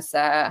speaking, has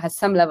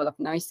some level of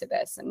noise to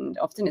this, and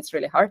often it's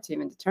really hard to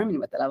even determine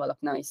what the level of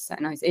noise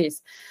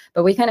is.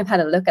 But we kind of had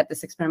a look at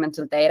this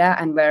experimental data,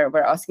 and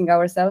we're asking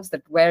ourselves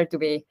that where do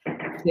we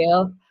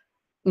feel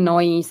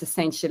noise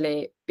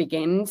essentially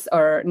begins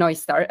or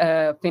noise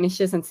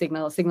finishes and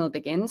signal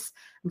begins,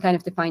 and kind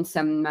of define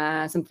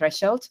some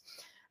threshold.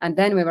 And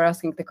then we were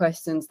asking the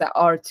questions that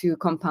are two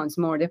compounds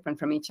more different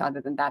from each other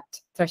than that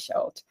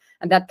threshold.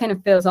 And that kind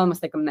of feels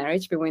almost like a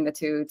marriage between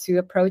the two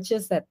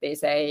approaches, that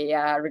there's a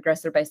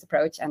regressor-based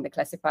approach and the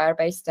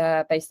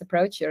classifier-based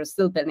approach. You're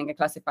still building a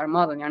classifier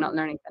model, and you're not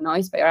learning the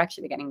noise, but you're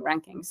actually getting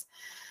rankings.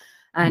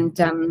 And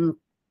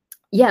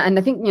yeah, and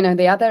I think, you know,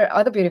 the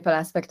other beautiful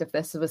aspect of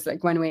this was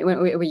like when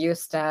we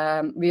used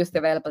the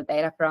available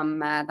data from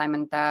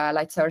Diamond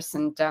Light Source,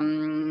 and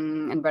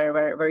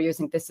we're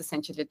using this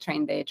essentially to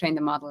train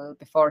the model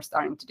before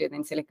starting to do the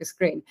in silico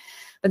screen.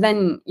 But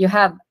then you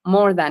have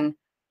more than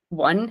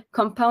one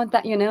compound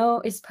that you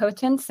know is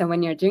potent. So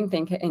when you're doing the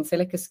in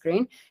silico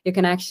screen, you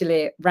can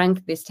actually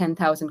rank these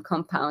 10,000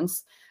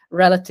 compounds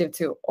relative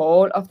to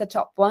all of the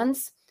top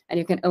ones, and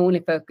you can only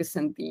focus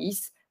on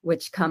these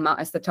which come out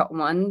as the top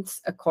ones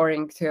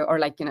according to, or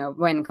like, you know,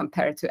 when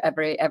compared to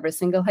every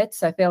single hit.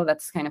 So I feel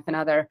that's kind of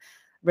another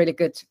really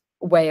good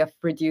way of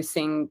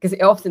reducing, because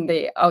often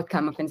the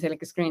outcome of in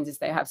silico screens is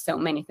they have so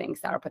many things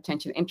that are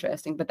potentially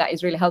interesting, but that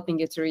is really helping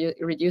you to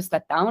reduce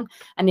that down,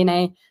 and in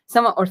a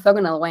somewhat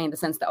orthogonal way, in the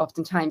sense that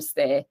oftentimes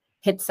the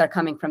hits are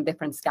coming from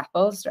different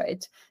scaffolds,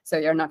 right? So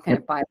you're not kind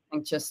of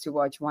biasing just to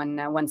watch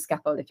one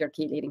scaffold if your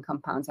key leading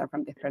compounds are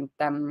from different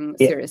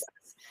series.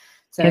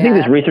 So, I think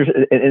this research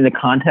in the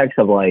context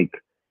of like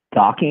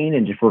docking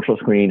and just virtual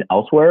screening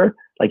elsewhere,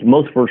 like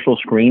most virtual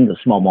screens of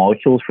small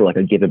molecules for like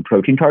a given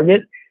protein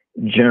target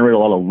generate a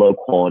lot of low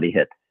quality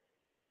hits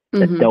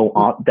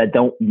that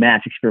don't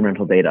match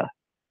experimental data.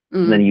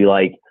 And then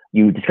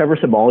you discover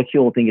some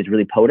molecule think is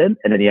really potent,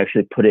 and then you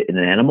actually put it in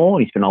an animal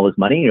and you spend all this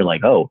money and you're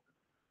like, oh,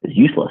 it's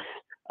useless.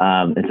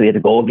 And so you have to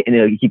go, you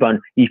know,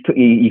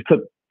 you put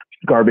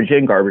garbage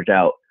in, garbage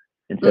out.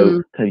 And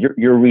so kind of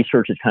your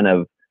research is kind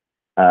of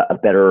a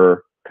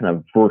better kind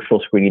of virtual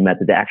screening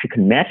method that actually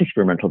can match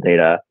experimental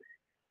data.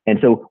 And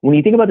so when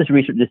you think about this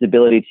research, this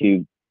ability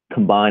to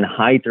combine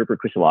high throughput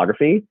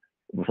crystallography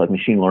with like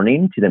machine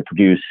learning to then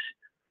produce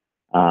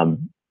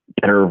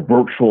better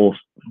virtual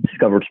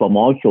discovered small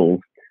molecules,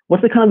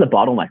 what's the kind of the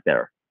bottleneck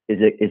there? Is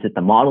it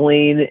the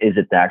modeling? Is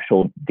it the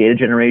actual data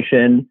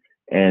generation?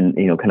 And,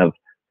 you know, kind of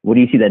what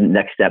do you see the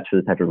next steps for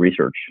this type of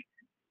research?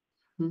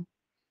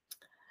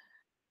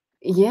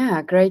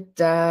 Yeah, great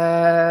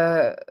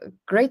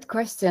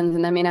questions.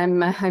 And I mean,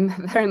 I'm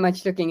very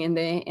much looking in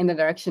the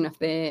direction of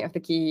the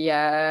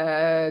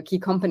key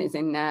companies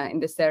in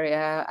this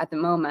area at the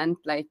moment,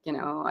 like, you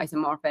know,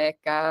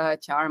 Isomorphic,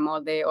 Charm,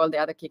 all the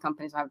other key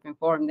companies have been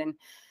formed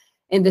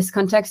in this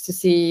context, to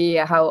see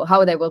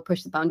how they will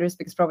push the boundaries,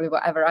 because probably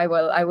whatever I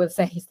will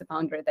say is the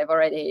boundary they've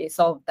already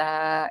solved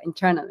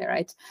internally,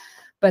 right?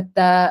 But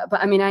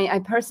I mean, I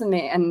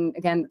personally, and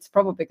again, it's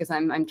probably because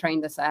I'm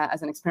trained as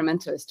an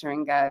experimentalist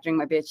during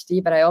my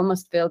PhD, but I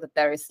almost feel that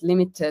there is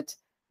limited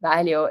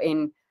value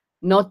in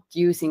not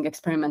using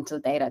experimental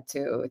data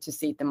to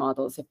seed the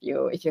models if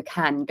you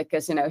can,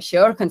 because, you know,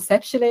 sure,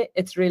 conceptually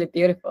it's really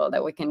beautiful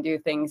that we can do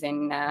things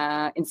in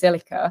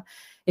silico.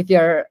 If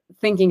you're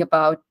thinking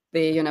about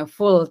the, you know,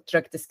 full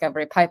drug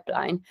discovery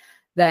pipeline,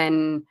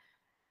 then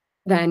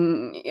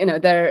you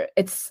know,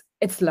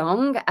 it's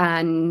long,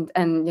 and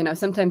you know,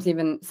 sometimes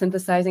even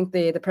synthesizing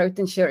the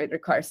protein, sure, it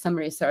requires some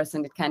resource,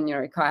 and it can, you know,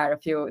 require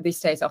these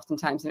days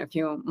oftentimes, you know, a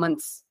few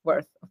months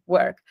worth of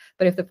work.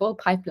 But if the full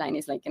pipeline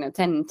is like, you know,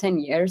 10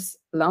 years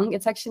long,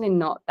 it's actually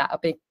not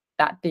that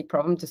big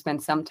problem to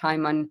spend some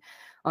time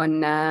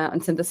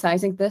on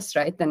synthesizing this,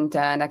 right? And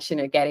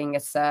actually getting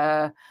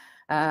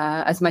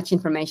as much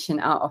information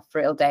out of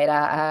real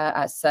data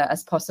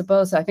as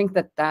possible. So I think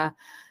that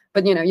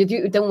but, you know,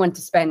 you don't want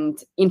to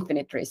spend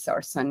infinite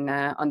resource on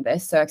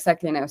this. So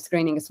exactly, you know,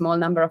 screening a small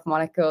number of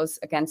molecules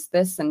against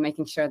this and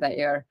making sure that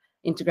you're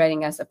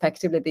integrating as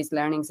effectively these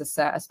learnings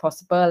as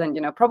possible, and,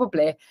 you know,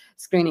 probably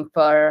screening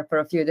for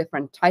a few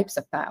different types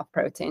of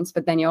proteins.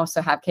 But then you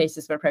also have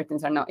cases where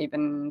proteins are not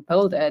even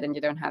folded, and you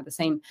don't have the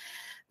same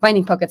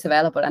binding pockets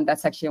available, and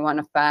that's actually one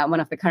of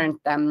the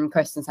current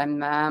questions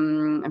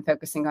I'm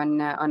focusing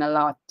on a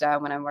lot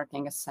when I'm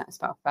working as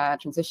part of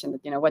transition.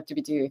 That, you know, what do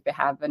we do if we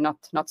have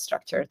not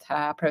structured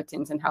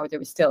proteins, and how do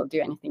we still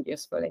do anything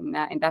useful in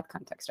that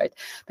context, right?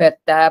 But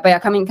yeah,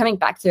 coming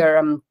back to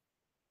your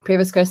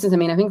previous questions, I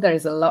mean, I think there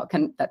is a lot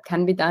that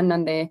can be done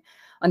on the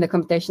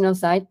computational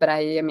side, but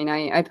I mean,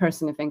 I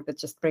personally think that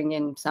just bring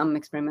in some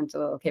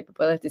experimental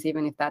capabilities,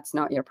 even if that's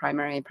not your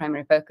primary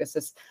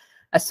focus,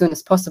 as soon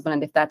as possible,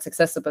 and if that's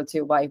accessible to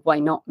you, why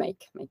not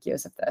make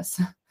use of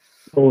this?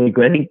 Totally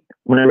agree. I think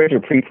when I read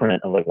your preprint,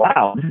 I was like,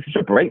 wow, this is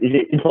such an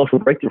intellectual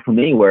breakthrough for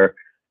me, where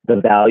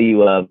the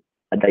value of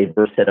a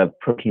diverse set of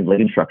protein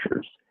ligand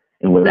structures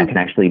and where that can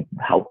actually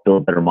help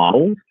build better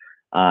models.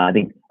 I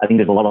think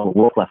there's a lot of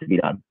work left to be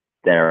done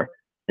there.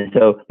 And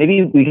so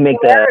maybe we can make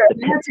we're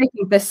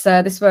taking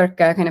this work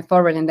kind of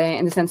forward in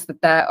the sense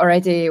that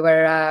already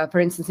we're, for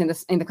instance,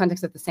 in the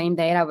context of the same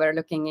data, we're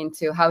looking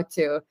into how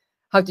to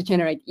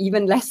generate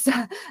even less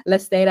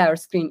data or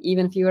screen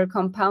even fewer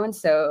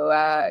compounds.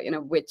 So you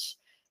know, which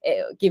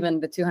given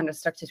the 200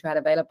 structures we had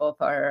available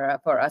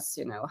for us,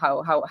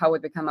 how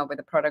would we come up with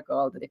a product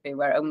goal that if we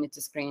were only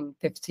to screen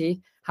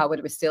 50, how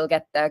would we still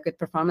get good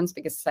performance?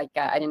 Because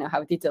I don't know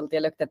how detailed they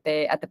looked at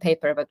the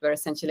paper, but we're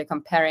essentially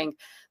comparing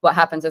what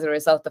happens as a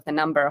result of the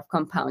number of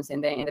compounds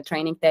in the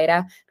training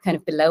data. Kind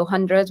of below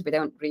 100, we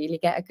don't really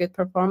get a good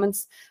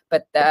performance.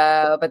 But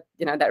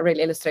that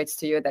really illustrates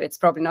to you that it's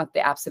probably not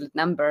the absolute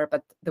number,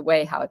 but the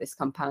way how these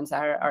compounds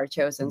are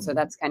chosen. So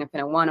that's kind of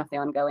one of the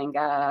ongoing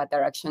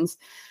directions.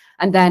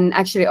 And then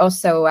actually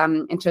also,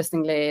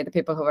 interestingly, the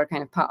people who were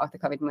kind of part of the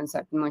COVID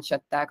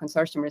Moonshot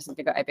consortium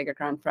recently got a bigger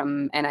grant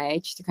from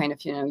NIH to kind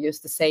of, use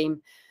the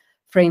same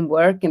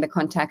framework in the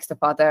context of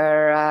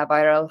other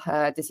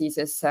viral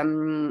diseases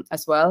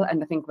as well.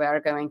 And I think we are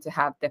going to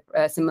have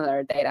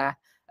similar data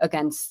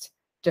against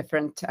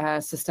different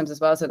systems as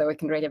well, so that we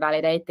can really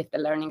validate if the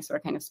learnings were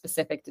kind of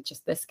specific to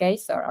just this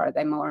case, or are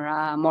they more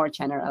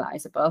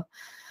generalizable.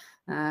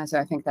 So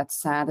I think that's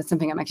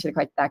something I'm actually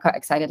quite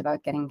excited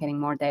about, getting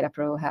more data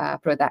through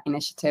that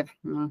initiative.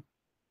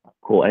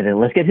 Cool. And then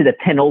let's get to the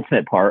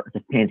penultimate part. It's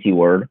a fancy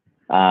word.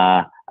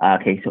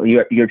 Okay, so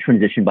your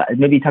transition, but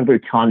maybe talk about your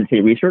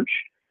condensate research.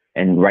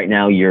 And right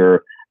now,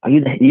 are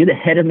you the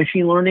head of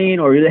machine learning,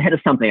 or you're the head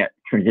of something at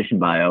Transition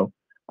Bio?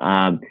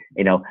 How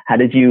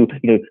did you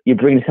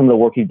bring some of the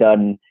work you've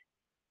done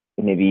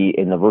maybe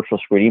in the virtual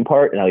screening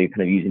part, and now you're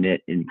kind of using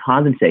it in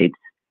condensates?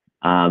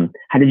 How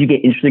did you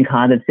get interested in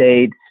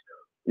condensates?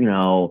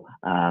 What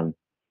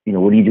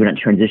are you doing at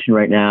Transition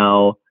right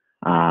now?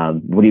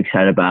 What are you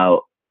excited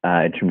about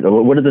in terms of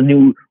what are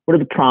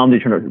the problems you're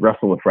trying to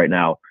wrestle with right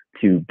now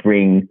to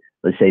bring,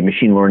 let's say,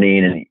 machine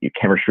learning and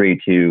chemistry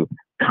to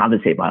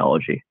condensate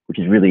biology, which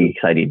is really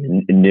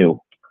exciting and new.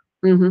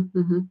 Very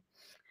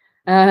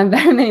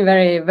many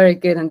very, very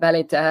good and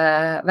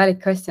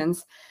valid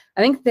questions.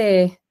 I think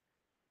the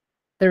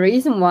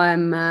reason why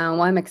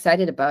I'm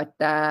excited about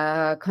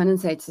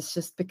condensates is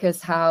just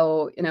because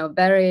how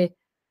very,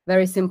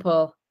 very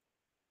simple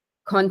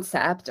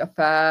concept of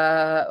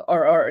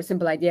or a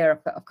simple idea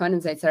of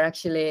condensates are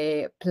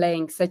actually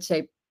playing such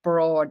a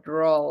broad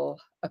role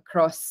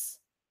across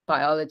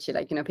biology.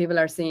 Like, people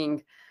are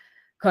seeing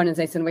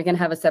condensates, and we can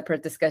have a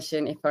separate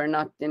discussion if or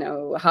not,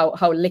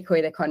 how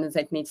liquid a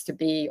condensate needs to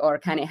be, or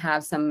can it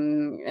have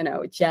some,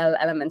 gel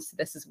elements to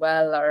this as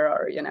well,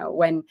 or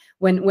when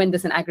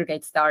does an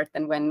aggregate start,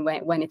 and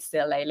when it's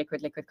still a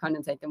liquid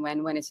condensate, and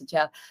when it's a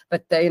gel.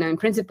 But in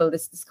principle,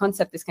 this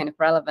concept is kind of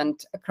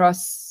relevant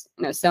across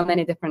so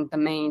many different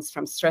domains,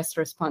 from stress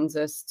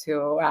responses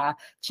to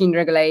gene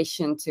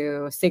regulation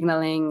to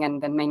signaling,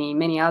 and then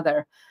many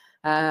other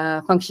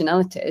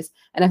functionalities.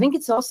 And I think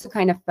it's also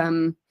kind of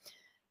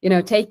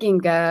taking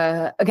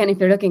again, if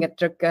you're looking at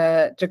drug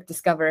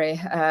discovery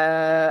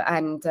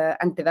and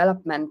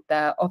development,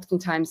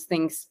 oftentimes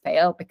things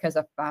fail because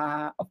of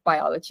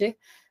biology,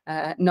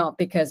 not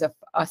because of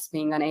us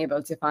being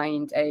unable to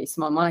find a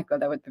small molecule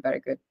that would be very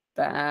good,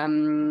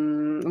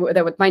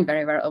 that would bind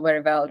very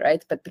well,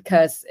 right? But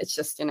because it's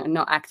just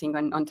not acting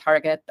on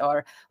target,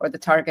 or the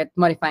target,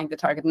 modifying the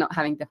target, not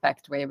having the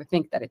effect we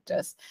think that it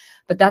does.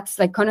 But that's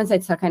like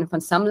condensates are kind of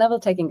on some level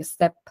taking a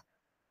step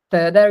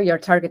further. Your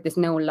target is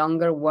no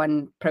longer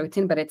one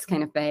protein, but it's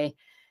kind of a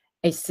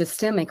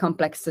system, a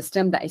complex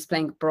system that is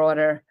playing a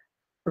broader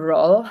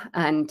role.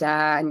 And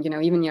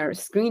even your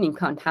screening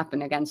can't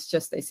happen against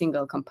just a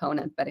single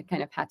component, but it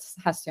kind of has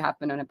to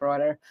happen on a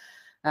broader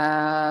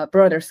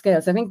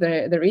scale. So I think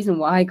the reason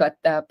why I got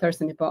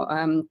personally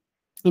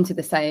into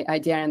this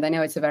idea, and I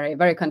know it's a very,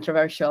 very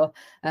controversial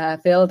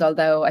field,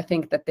 although I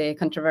think that the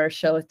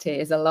controversiality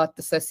is a lot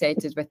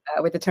associated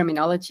with the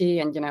terminology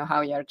and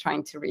how you're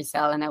trying to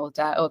resell an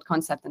old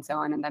concept and so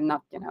on. And I'm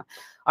not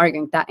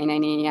arguing that in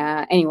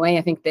any way.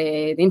 I think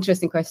the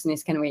interesting question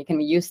is, can we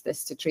use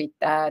this to treat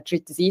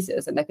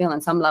diseases? And I feel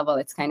on some level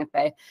it's kind of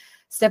a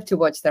step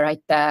towards the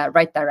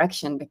right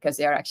direction, because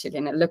you're actually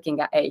looking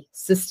at a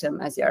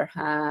system as your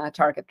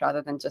target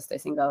rather than just a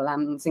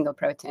single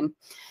protein.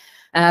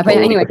 But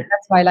anyway,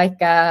 that's why I like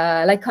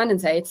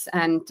condensates,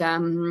 and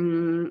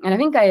I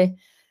think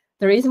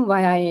the reason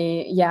why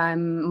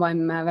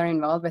I'm very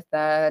involved with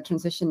the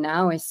transition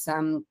now is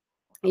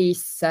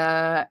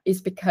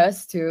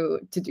because to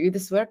do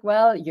this work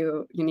well,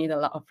 you need a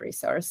lot of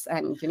resource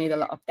and you need a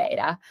lot of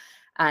data.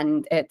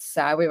 And it's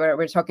we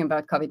were talking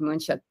about COVID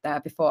Moonshot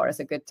before as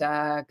a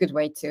good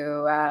way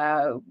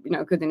to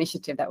good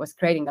initiative that was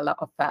creating a lot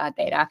of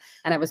data.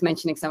 And I was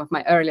mentioning some of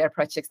my earlier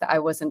projects that I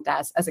wasn't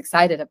as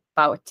excited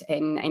about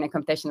in a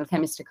computational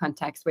chemistry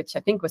context, which I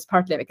think was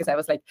partly because I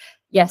was like,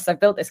 yes, I've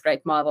built this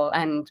great model,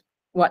 and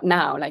what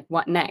now? Like,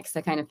 what next?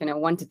 I kind of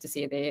wanted to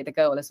see the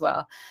goal as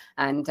well,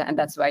 and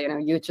that's why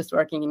you just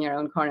working in your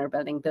own corner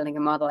building a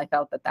model. I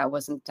felt that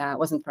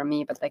wasn't for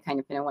me, but I kind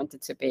of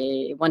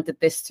wanted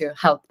this to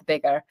help the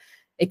bigger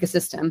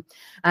ecosystem.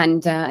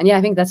 And yeah,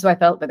 I think that's what I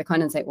felt with the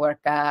condensate work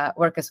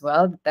as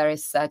well. There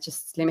is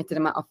just limited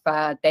amount of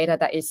data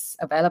that is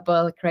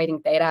available. Creating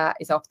data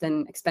is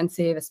often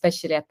expensive,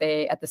 especially at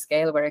the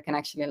scale where you can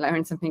actually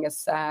learn something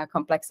as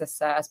complex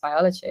as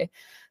biology.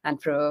 And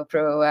through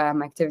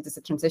activities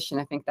of transition,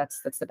 I think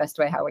that's the best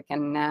way how we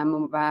can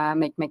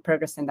make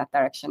progress in that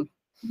direction.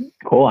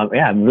 Cool.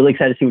 I'm really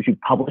excited to see what you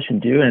publish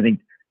and do. And I think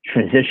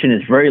Transition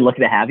is very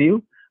lucky to have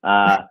you.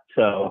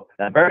 So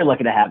very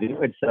lucky to have you.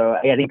 And so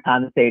I think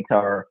condensates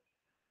are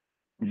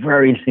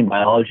very interesting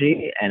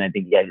biology. And I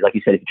think, yeah, like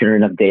you said, if you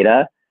generate enough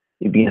data,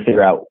 you'd be able to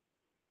figure out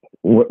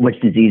which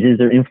diseases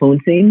they're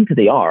influencing, because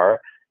they are,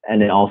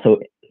 and then also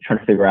trying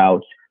to figure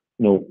out,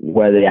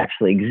 whether they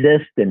actually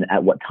exist and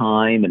at what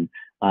time. And,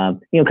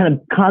 kind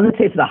of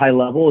condensates at a high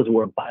level is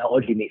where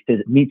biology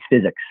meets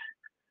physics.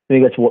 I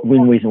think that's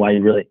one reason why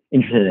you're really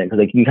interested in it,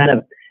 because you kind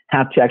of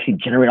have to actually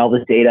generate all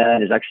this data,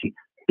 and there's actually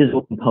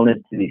physical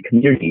components to these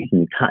communities,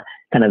 and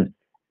kind of,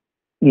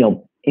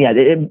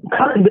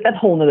 that's a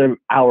whole another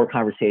hour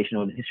conversation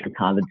on the history of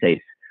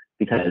condensates,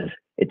 because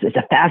it's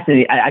a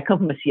fascinating. I come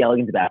from a C.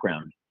 elegans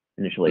background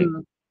initially.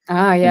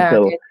 Ah, yeah. And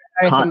so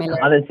okay.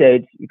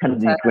 condensates, kind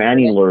of these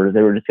granulars,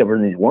 they were discovered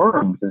in these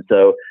worms, and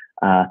so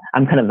I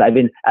come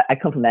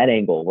from that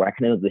angle where I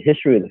kind of know the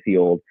history of the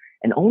field.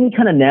 And only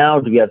kind of now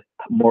do we have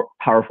more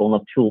powerful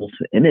enough tools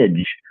to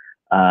image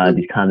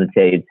these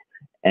condensates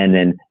and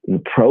then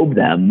probe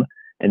them.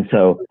 And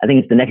so I think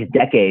it's the next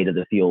decade of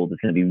the field is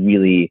going to be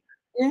really,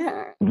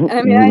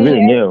 really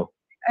new.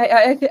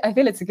 I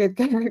feel it's a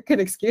good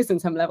excuse in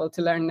some level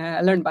to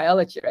learn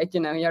biology, right?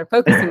 You're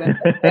focusing on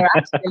you're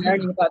actually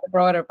learning about the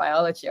broader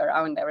biology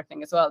around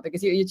everything as well,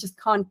 because you just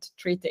can't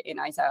treat it in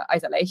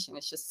isolation.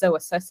 It's just so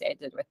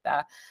associated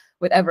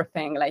with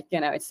everything.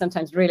 It's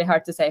sometimes really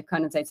hard to say if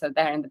condensates are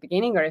there in the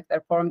beginning or if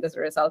they're formed as a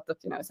result of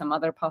some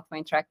other pathway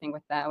interacting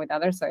with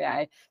others. So yeah,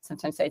 I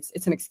sometimes say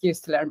it's an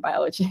excuse to learn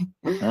biology.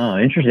 Oh,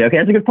 interesting. Okay,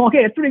 that's a good point.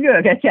 Okay, that's pretty good.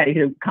 Okay,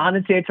 yeah,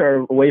 condensates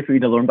are a way for you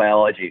to learn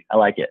biology. I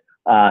like it.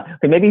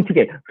 Okay, maybe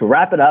to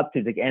wrap it up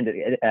to the end.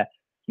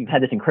 You've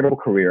had this incredible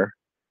career.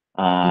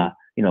 From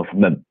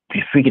a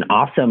freaking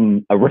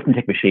awesome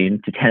arithmetic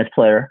machine to tennis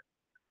player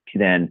to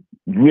then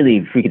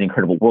really freaking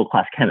incredible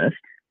world-class chemist.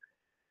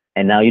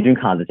 And now you're doing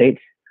condensates.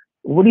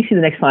 What do you see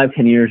the next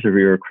 5-10 years of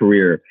your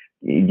career?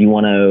 Do you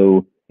want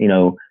to,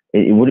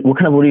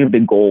 what are your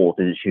big goals?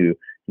 Do you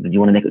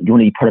want to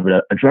be part of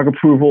a drug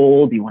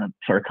approval? Do you want to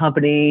start a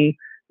company?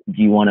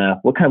 Do you want to,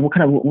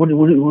 what do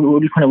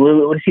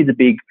you see the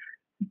big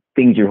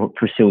things you're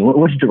pursuing?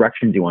 Which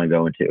directions do you want to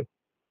go into?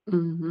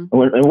 Mm-hmm.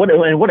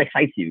 And what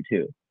excites you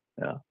too?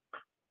 Yeah.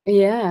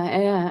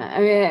 I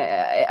mean,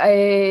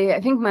 I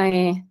think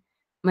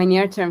my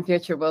near-term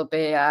future will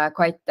be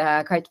quite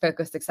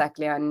focused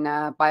exactly on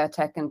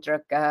biotech and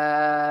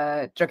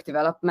drug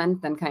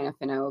development, and kind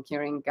of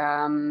curing,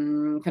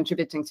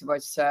 contributing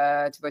towards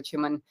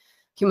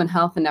human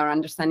health and our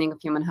understanding of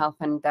human health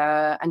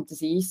and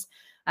disease.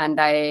 And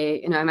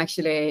I'm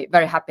actually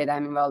very happy that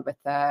I'm involved with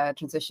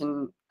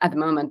transition at the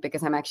moment,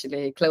 because I'm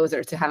actually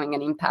closer to having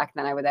an impact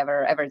than I would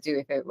ever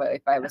do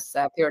if I was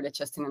purely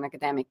just in an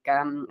academic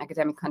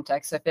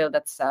context. So I feel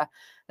that's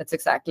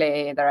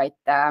exactly the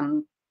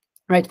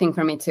right thing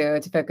for me to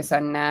focus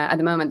on at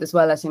the moment, as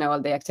well as all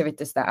the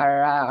activities that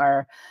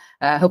are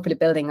hopefully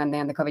building on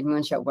the COVID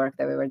moonshot work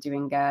that we were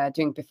doing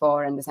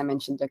before, and as I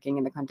mentioned, looking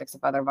in the context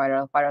of other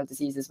viral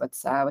diseases,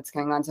 what's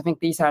going on. So I think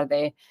these are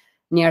the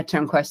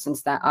near-term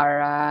questions that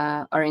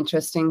are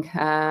interesting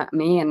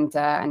me, and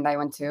I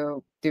want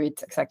to do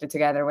it exactly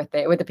together with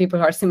the people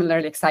who are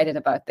similarly excited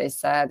about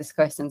these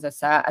questions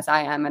as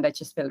I am, and I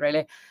just feel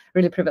really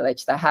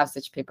privileged that I have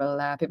such people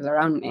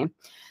around me.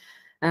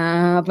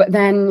 But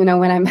then,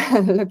 when I'm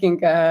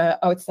looking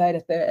outside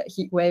at the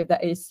heat wave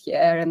that is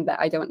here, and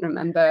that I don't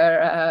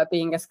remember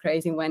being as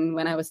crazy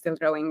when I was still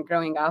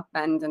growing up,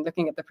 and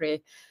looking at the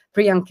pre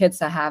young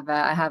kids I have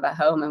at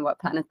home, and what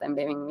planet I'm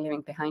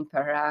leaving behind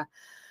for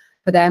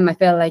them, I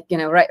feel like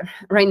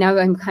right now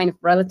I'm kind of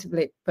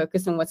relatively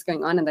focused on what's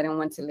going on, and I don't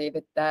want to leave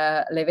it.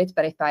 But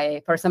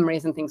if for some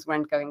reason things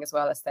weren't going as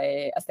well as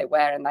they were,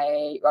 and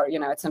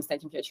at some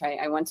stage in future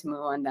I want to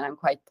move on, then I'm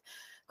quite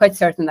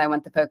certain I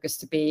want the focus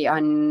to be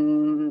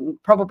on,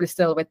 probably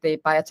still with the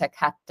biotech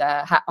hat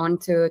on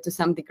to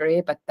some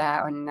degree, but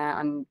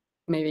on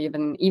maybe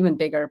even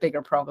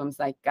bigger problems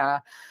like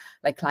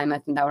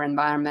climate and our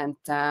environment,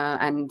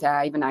 and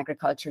even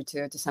agriculture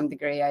to some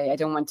degree. I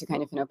don't want to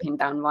kind of pin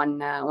down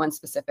one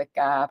specific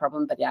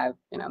problem, but yeah,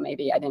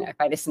 maybe, I don't know, if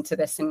I listen to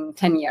this in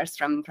 10 years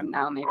from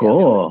now, maybe.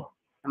 Cool.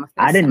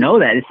 I didn't know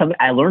that.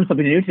 I learned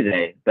something new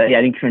today. But yeah,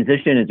 I think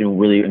Transition is doing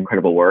really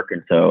incredible work,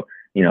 and so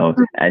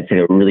I'd say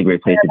a really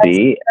great place to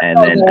be. And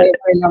then very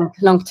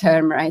long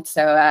term, right?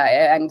 So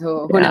and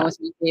who knows?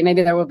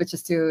 Maybe there will be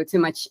just too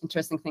much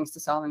interesting things to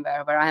solve in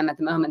where I am at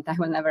the moment. I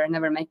will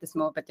never make this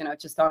move. But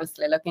just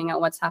honestly looking at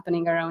what's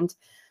happening around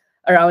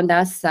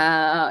us,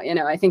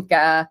 I think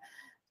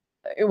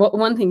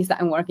one thing is that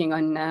I'm working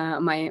on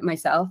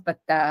myself, but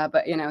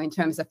in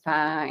terms of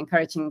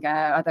encouraging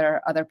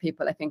other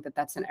people, I think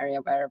that's an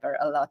area where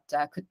a lot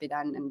could be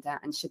done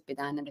and should be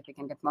done. And if we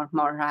can get more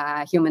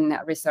human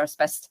resource,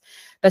 best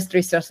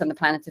resource on the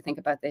planet to think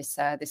about these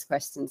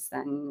questions,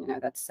 then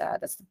that's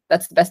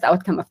the best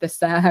outcome of this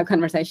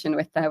conversation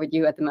with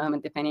you at the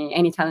moment. If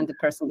any talented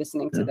person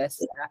listening to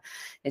this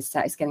is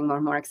getting more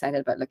and more excited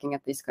about looking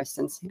at these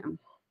questions.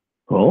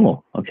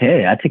 Cool.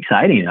 Okay, that's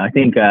exciting. I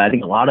think a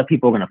lot of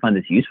people are going to find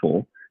this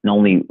useful, not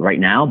only right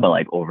now, but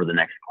like over the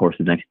course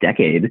of the next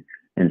decade.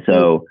 And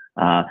so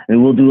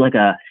and we'll do like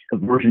a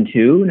version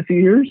 2 in a few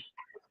years,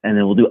 and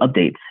then we'll do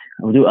updates.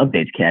 We'll do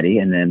updates, Kadi,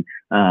 and then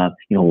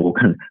we'll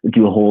kind of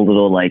do a whole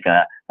little like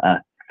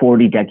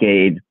 40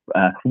 decade.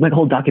 We'll make a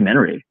whole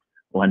documentary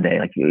one day,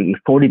 like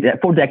 4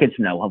 decades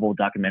from now. We'll have a whole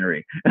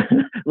documentary,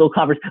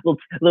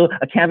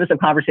 a canvas of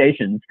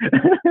conversations,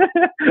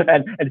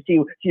 and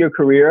see your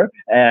career.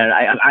 And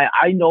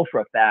I know for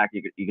a fact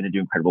you're going to do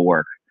incredible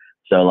work.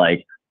 So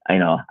like, I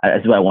know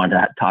that's what I wanted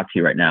to talk to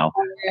you right now.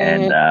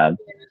 And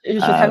you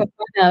should have a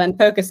panel and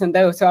focus on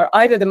those who are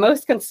either the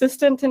most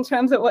consistent in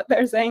terms of what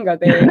they're saying, or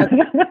they.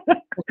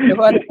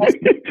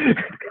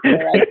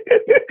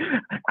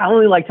 I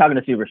only like talking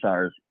to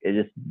superstars.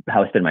 It's just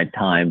how I spend my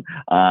time.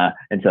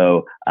 And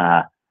so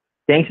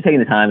thanks for taking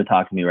the time to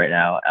talk to me right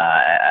now.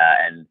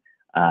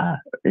 I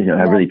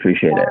really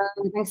appreciate it.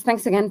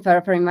 Thanks again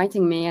for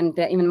inviting me, and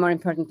even more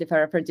importantly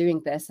for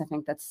doing this. I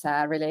think that's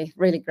really,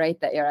 really great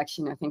that you're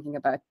actually thinking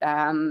about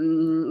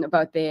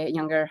the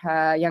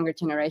younger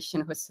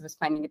generation who's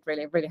finding it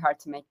really, really hard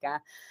to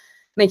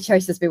make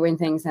choices between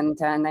things, and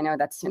I know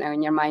that's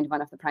in your mind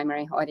one of the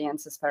primary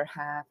audiences for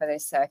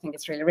this. So I think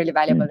it's really, really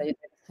valuable that you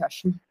did this,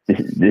 Josh. This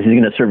is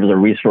going to serve as a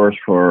resource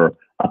for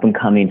up and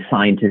coming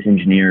scientists,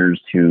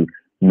 engineers to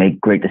make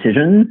great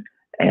decisions.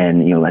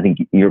 And I think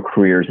your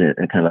career is a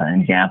kind of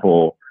an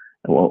example,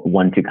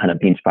 one to kind of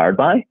be inspired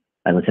by,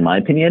 at least in my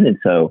opinion.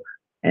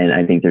 And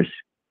I think there's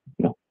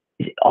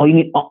all you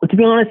need. To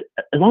be honest,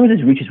 as long as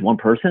this reaches one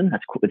person,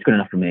 that's cool. It's good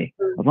enough for me.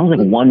 As long as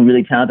like one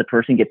really talented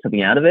person gets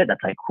something out of it,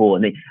 that's like cool.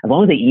 And as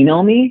long as they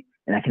email me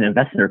and I can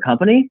invest in their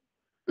company,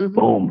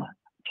 boom,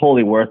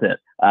 totally worth it.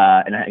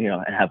 And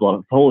have a lot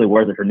of totally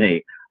worth it for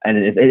me. And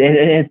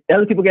if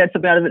other people get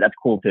something out of it, that's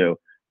cool too.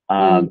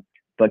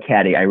 But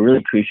Kadi, I really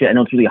appreciate it. I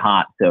know it's really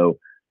hot, so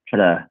try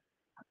to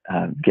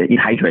get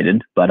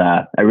hydrated. But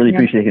I really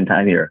appreciate taking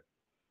time here.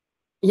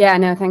 Yeah,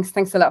 no,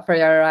 thanks a lot for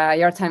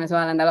your time as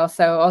well. And I'll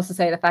also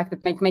say the fact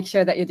that make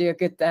sure that you do a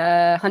good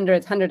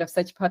 100 of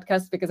such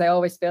podcasts, because I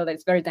always feel that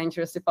it's very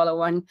dangerous to follow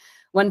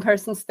one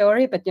person's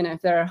story. But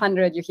if there are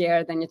 100 you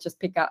hear, then you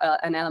just pick out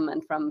an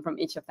element from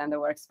each of them that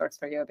works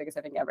for you, because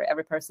I think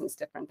every person is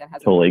different and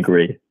has. Totally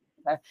agree.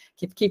 So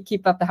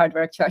keep up the hard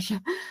work, Josh.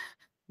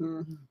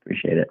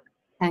 Appreciate it.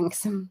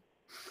 Thanks.